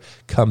other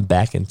come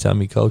back and tell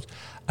me, Coach,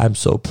 I'm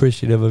so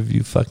appreciative of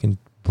you fucking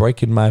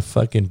breaking my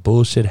fucking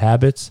bullshit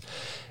habits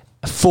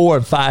 4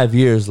 and 5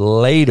 years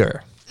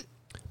later.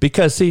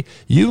 Because, see,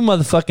 you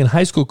motherfucking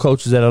high school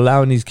coaches that are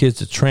allowing these kids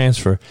to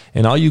transfer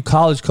and all you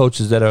college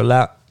coaches that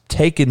are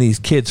taking these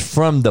kids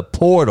from the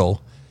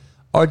portal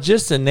are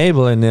just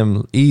enabling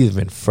them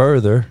even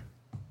further.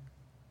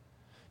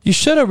 You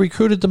should have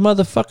recruited the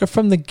motherfucker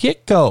from the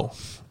get-go.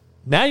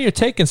 Now you're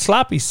taking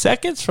sloppy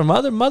seconds from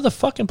other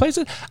motherfucking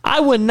places. I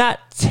would not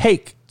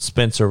take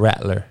Spencer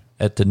Rattler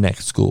at the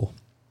next school.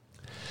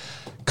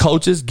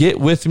 Coaches, get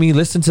with me.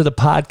 Listen to the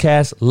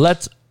podcast.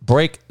 Let's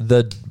break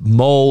the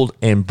mold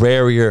and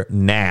barrier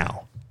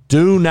now.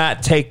 Do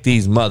not take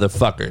these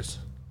motherfuckers.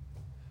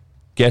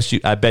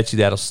 I bet you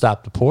that'll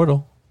stop the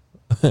portal.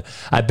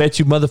 I bet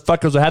you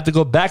motherfuckers will have to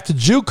go back to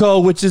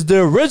JUCO, which is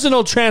the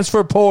original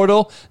transfer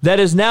portal that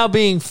is now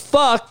being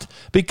fucked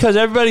because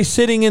everybody's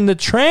sitting in the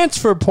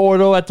transfer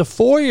portal at the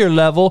 4-year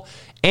level.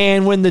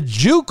 And when the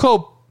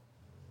JUCO,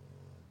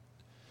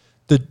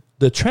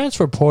 the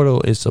transfer portal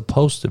is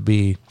supposed to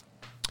be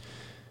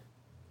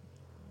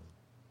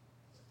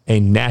a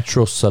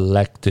natural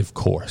selective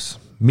course,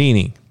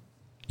 meaning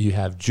you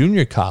have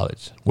junior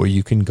college where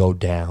you can go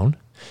down,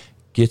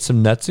 get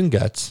some nuts and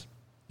guts,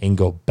 and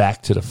go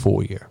back to the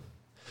 4-year.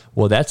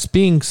 Well, that's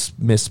being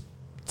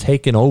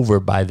taken over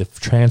by the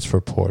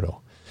transfer portal.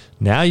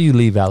 Now you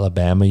leave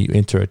Alabama, you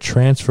enter a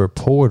transfer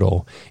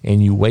portal,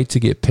 and you wait to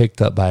get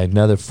picked up by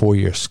another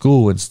 4-year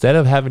school. Instead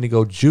of having to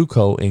go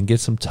JUCO and get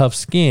some tough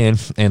skin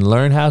and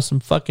learn how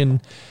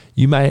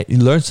you might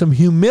learn some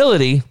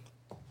humility,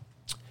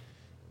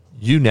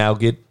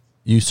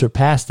 you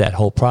surpass that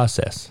whole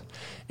process.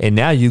 And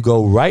now you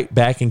go right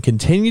back and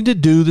continue to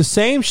do the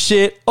same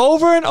shit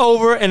over and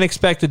over and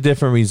expect a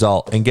different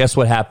result. And guess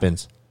what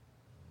happens?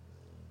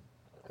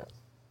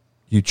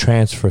 You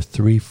transfer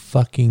 3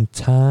 fucking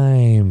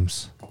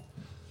times.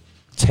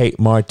 Tate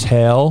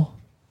Martell,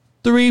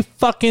 3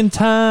 fucking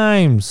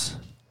times.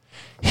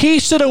 He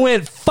should have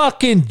went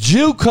fucking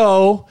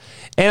JUCO,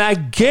 and I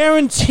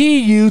guarantee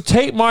you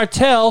Tate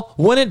Martell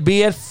wouldn't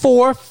be at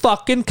 4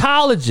 fucking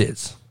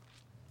colleges.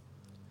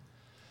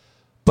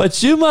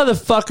 But you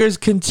motherfuckers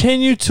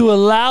continue to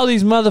allow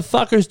these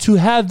motherfuckers to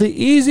have the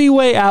easy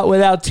way out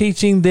without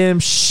teaching them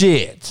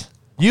shit.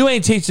 You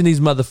ain't teaching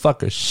these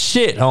motherfuckers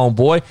shit,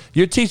 homeboy.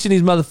 You're teaching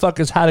these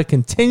motherfuckers how to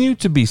continue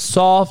to be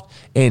soft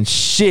and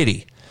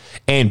shitty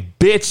and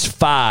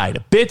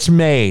bitch-fied,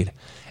 bitch-made.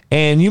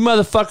 And you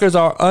motherfuckers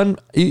are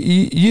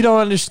you don't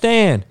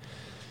understand.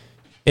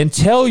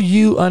 Until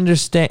you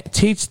understand,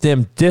 teach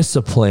them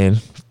discipline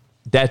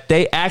that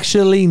they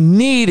actually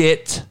need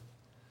it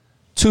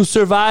to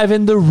survive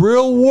in the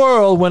real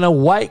world. When a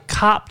white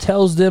cop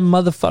tells them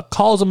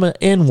calls them an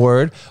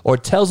N-word or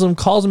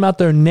calls them out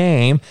their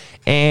name,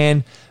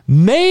 and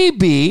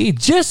maybe,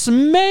 just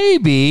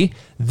maybe,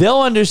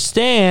 they'll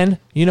understand,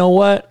 you know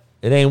what?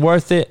 It ain't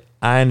worth it.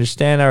 I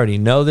understand. I already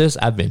know this.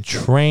 I've been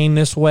trained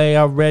this way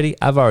already.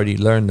 I've already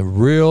learned the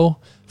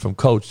real from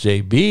Coach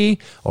JB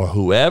or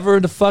whoever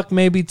the fuck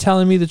may be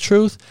telling me the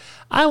truth.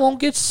 I won't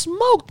get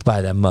smoked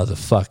by that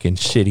motherfucking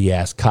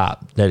shitty-ass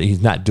cop that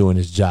he's not doing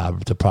his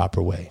job the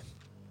proper way.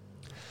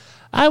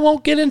 I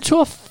won't get into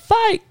a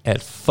fight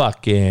at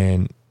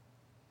fucking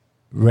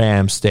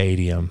Ram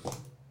Stadium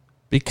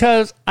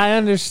because I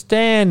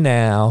understand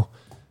now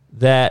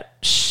that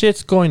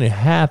shit's going to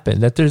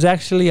happen, that there's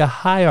actually a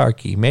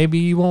hierarchy. Maybe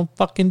you won't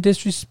fucking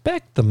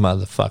disrespect the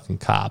motherfucking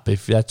cop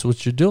if that's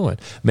what you're doing.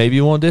 Maybe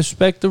you won't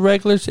disrespect the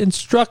regular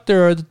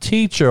instructor or the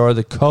teacher or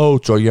the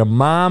coach or your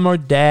mom or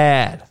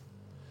dad.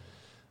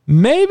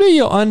 Maybe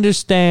you'll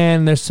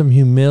understand there's some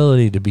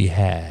humility to be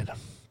had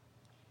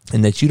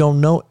and that you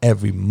don't know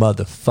every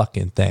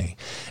motherfucking thing.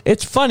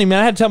 It's funny, man.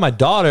 I had to tell my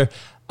daughter,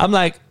 I'm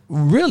like,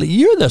 really,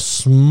 you're the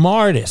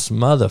smartest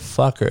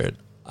motherfucker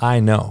I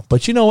know.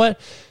 But you know what?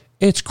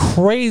 It's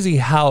crazy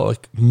how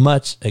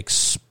much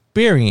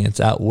experience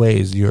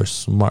outweighs your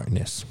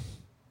smartness.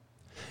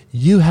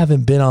 You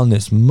haven't been on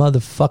this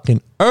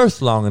motherfucking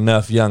earth long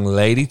enough, young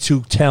lady,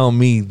 to tell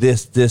me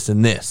this, this,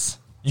 and this.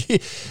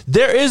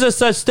 There is a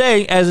such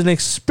thing as an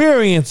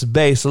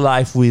experience-based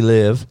life we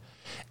live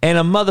and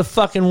a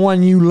motherfucking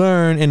one you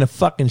learn in a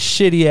fucking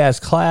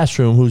shitty-ass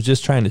classroom who's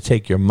just trying to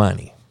take your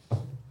money.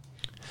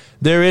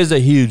 There is a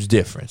huge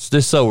difference,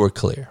 just so we're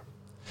clear.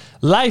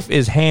 Life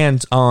is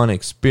hands-on,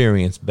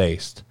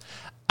 experience-based.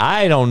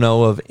 I don't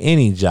know of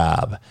any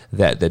job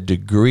that the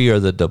degree or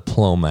the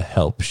diploma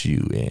helps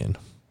you in.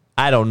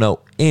 I don't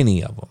know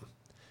any of them.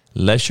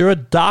 Unless you're a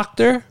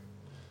doctor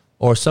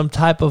or some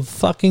type of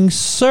fucking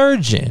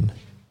surgeon.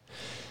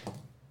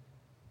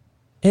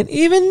 And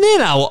even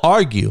then, I will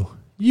argue,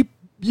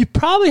 you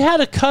probably had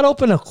to cut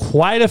open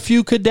quite a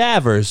few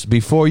cadavers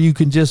before you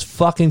can just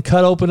fucking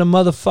cut open a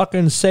motherfucker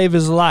and save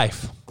his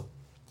life.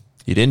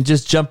 You didn't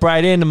just jump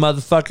right in the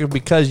motherfucker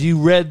because you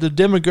read the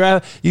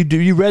demographic.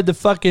 You read the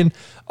fucking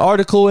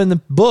article in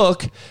the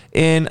book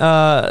in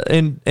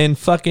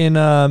fucking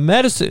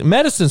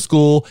medicine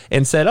school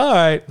and said, all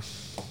right,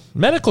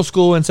 medical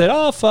school, and said,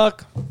 oh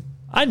fuck,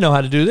 I know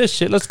how to do this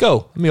shit. Let's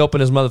go. Let me open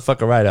this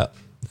motherfucker right up.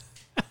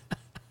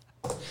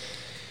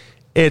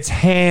 It's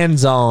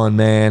hands-on,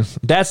 man.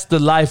 That's the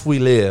life we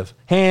live.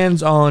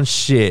 Hands-on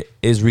shit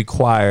is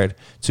required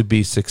to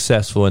be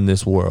successful in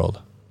this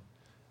world.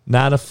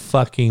 Not a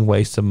fucking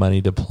waste of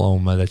money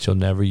diploma that you'll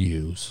never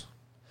use.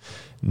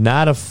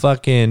 Not a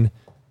fucking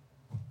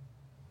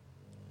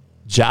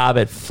job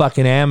at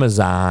fucking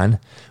Amazon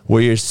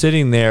where you're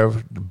sitting there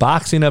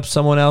boxing up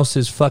someone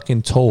else's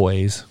fucking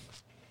toys.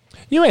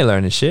 You ain't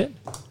learning shit.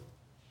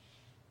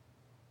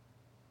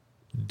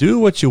 Do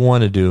what you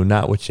want to do,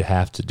 not what you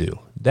have to do.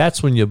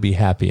 That's when you'll be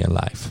happy in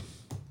life.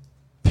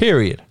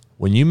 Period.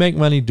 When you make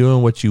money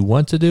doing what you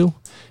want to do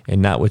and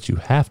not what you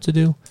have to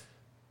do,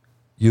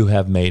 you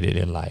have made it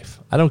in life.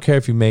 I don't care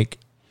if you make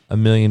 $1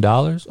 million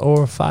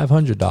or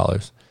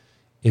 $500.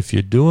 If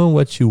you're doing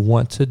what you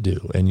want to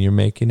do and you're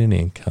making an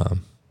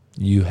income,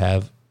 you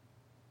have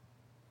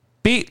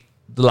beat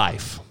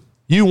life.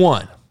 You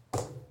won.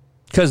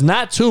 Because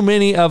not too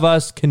many of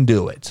us can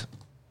do it.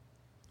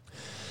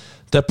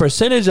 The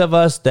percentage of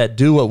us that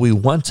do what we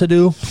want to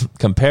do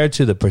compared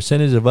to the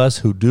percentage of us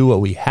who do what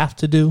we have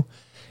to do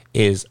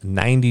is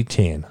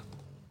 90-10.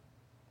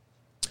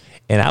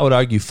 And I would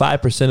argue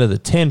 5% of the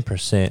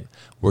 10%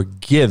 were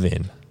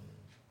given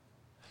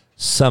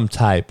some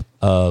type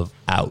of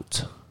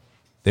out.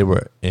 They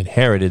were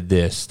inherited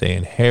this, they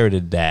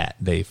inherited that,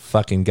 they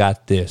fucking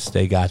got this,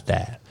 they got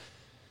that.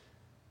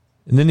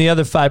 And then the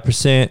other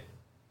 5%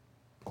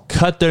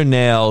 cut their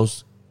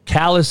nails,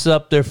 callous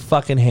up their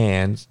fucking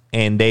hands,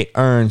 and they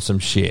earn some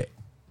shit.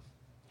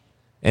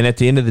 And at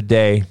the end of the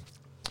day,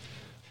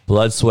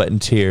 blood, sweat,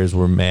 and tears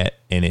were met,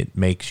 and it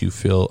makes you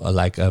feel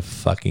like a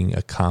fucking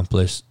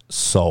accomplished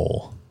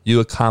soul.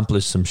 You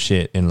accomplished some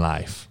shit in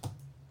life.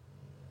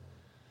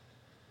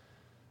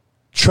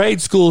 Trade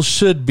schools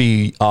should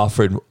be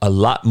offered a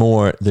lot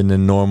more than the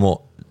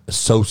normal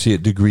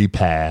associate degree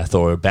path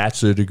or a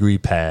bachelor degree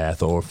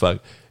path or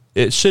fuck.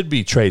 It should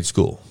be trade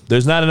school.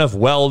 There's not enough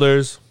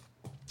welders,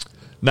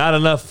 not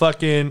enough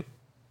fucking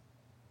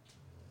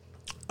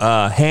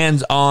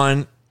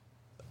hands-on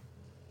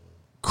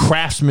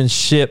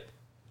craftsmanship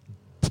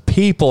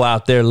people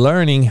out there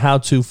learning how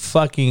to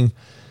fucking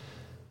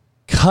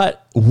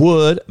cut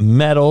wood,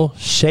 metal,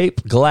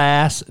 shape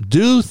glass,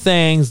 do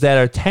things that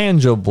are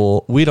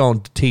tangible. We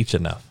don't teach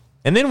enough.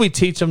 And then we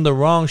teach them the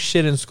wrong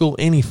shit in school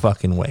any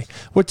fucking way.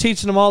 We're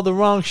teaching them all the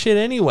wrong shit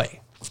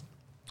anyway.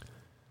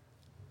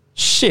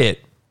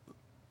 Shit.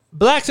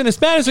 Blacks and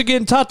Hispanics are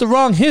getting taught the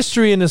wrong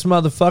history in this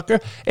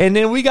motherfucker. And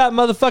then we got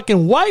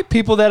motherfucking white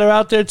people that are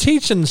out there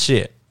teaching the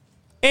shit.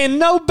 And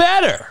no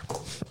better.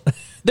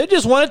 They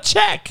just want to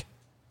check.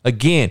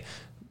 Again,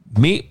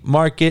 meat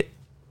market,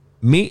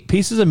 meat,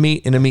 pieces of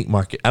meat in a meat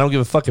market. I don't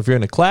give a fuck if you're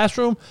in a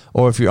classroom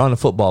or if you're on a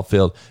football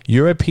field.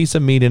 You're a piece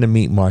of meat in a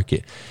meat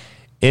market.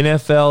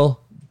 NFL,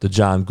 the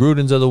John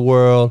Grudens of the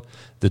world,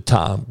 the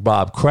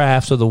Bob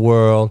Krafts of the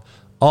world,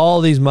 all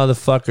these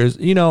motherfuckers.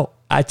 You know,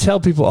 I tell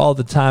people all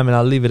the time, and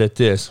I'll leave it at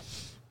this.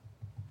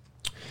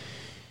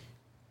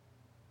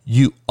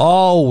 You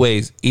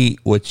always eat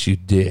what you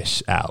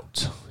dish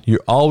out.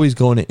 You're always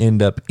going to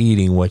end up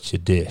eating what you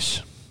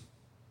dish.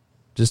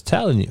 Just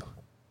telling you.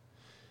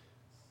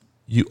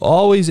 You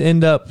always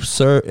end up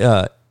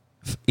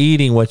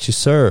eating what you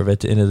serve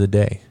at the end of the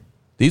day.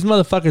 These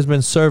motherfuckers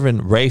been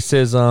serving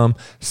racism,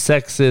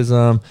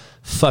 sexism,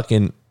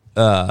 fucking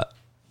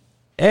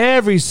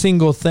every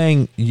single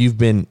thing you've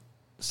been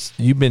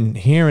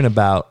hearing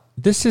about.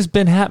 This has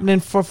been happening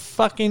for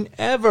fucking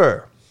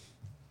ever.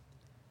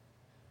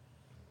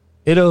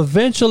 It'll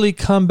eventually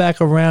come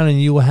back around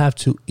and you will have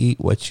to eat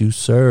what you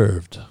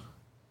served.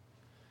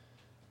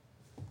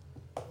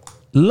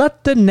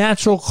 Let the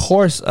natural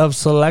course of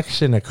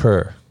selection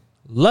occur.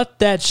 Let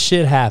that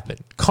shit happen.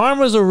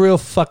 Karma's a real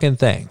fucking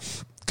thing.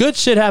 Good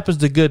shit happens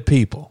to good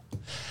people.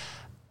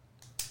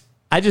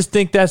 I just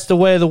think that's the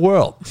way of the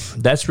world.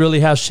 That's really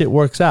how shit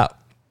works out.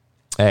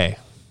 Hey,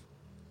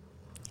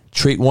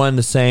 treat one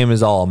the same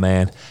as all,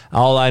 man.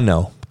 All I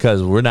know,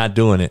 because we're not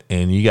doing it,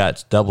 and you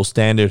got double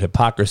standard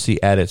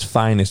hypocrisy at its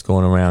finest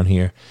going around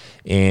here,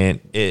 and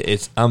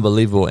it's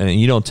unbelievable. And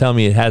you don't tell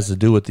me it has to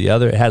do with the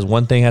other. It has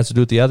one thing has to do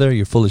with the other.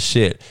 You're full of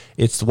shit.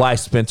 It's why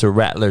Spencer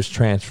Rattler's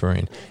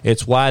transferring.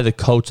 It's why the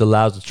coach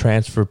allows the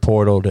transfer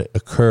portal to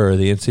occur.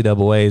 The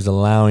NCAA is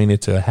allowing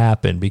it to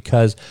happen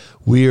because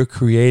we are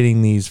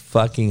creating these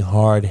fucking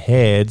hard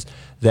heads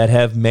that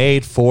have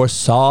made for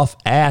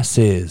soft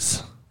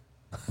asses.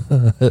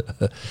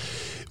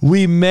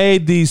 We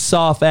made these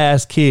soft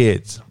ass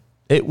kids.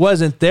 It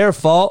wasn't their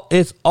fault.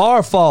 It's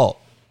our fault.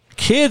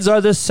 Kids are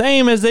the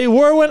same as they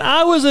were when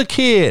I was a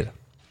kid.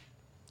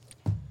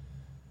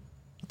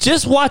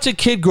 Just watch a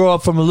kid grow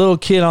up from a little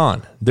kid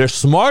on. They're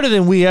smarter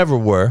than we ever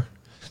were.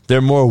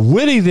 They're more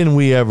witty than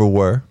we ever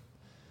were.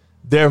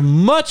 They're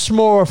much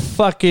more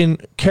fucking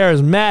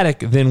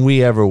charismatic than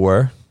we ever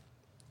were.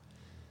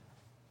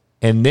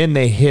 And then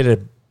they hit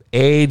an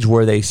age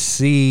where they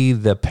see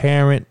the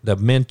parent, the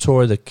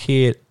mentor, the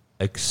kid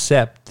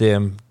accept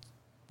them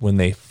when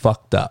they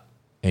fucked up.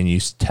 And you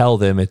tell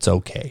them it's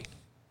okay.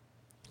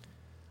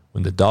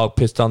 When the dog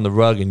pissed on the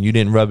rug and you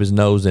didn't rub his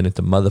nose in it,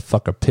 the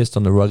motherfucker pissed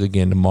on the rug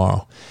again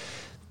tomorrow.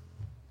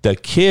 The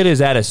kid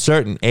is at a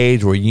certain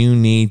age where you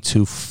need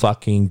to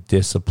fucking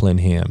discipline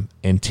him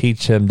and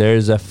teach him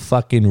there's a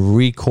fucking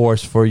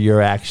recourse for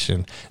your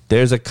action.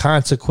 There's a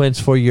consequence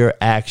for your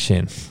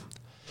action.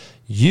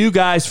 You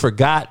guys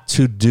forgot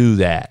to do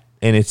that.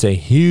 And it's a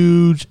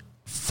huge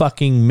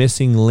fucking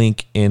missing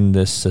link in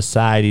the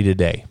society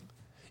today.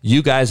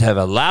 You guys have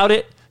allowed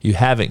it. You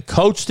haven't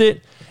coached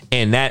it.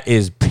 And that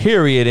is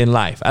period in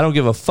life. I don't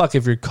give a fuck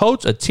if you're a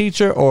coach, a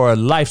teacher, or a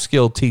life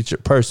skill teacher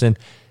person.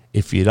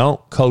 If you don't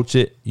coach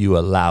it, you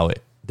allow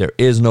it. There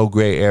is no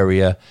gray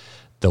area.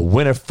 The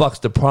winner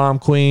fucks the prom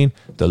queen.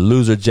 The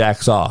loser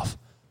jacks off.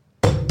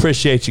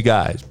 Appreciate you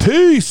guys.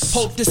 Peace.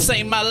 Hope this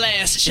ain't my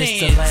last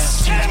chance. It's the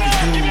last chance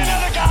for you.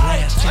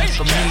 Last chance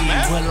for me.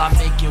 Will I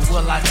make it?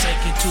 Will I take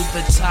it to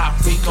the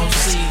top? We gon'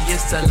 see.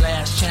 It's the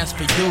last chance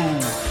for you.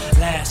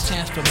 Last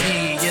chance for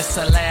me. It's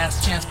the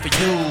last chance for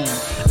you.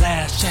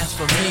 Last chance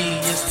for me.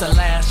 It's the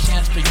last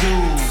chance for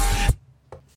you.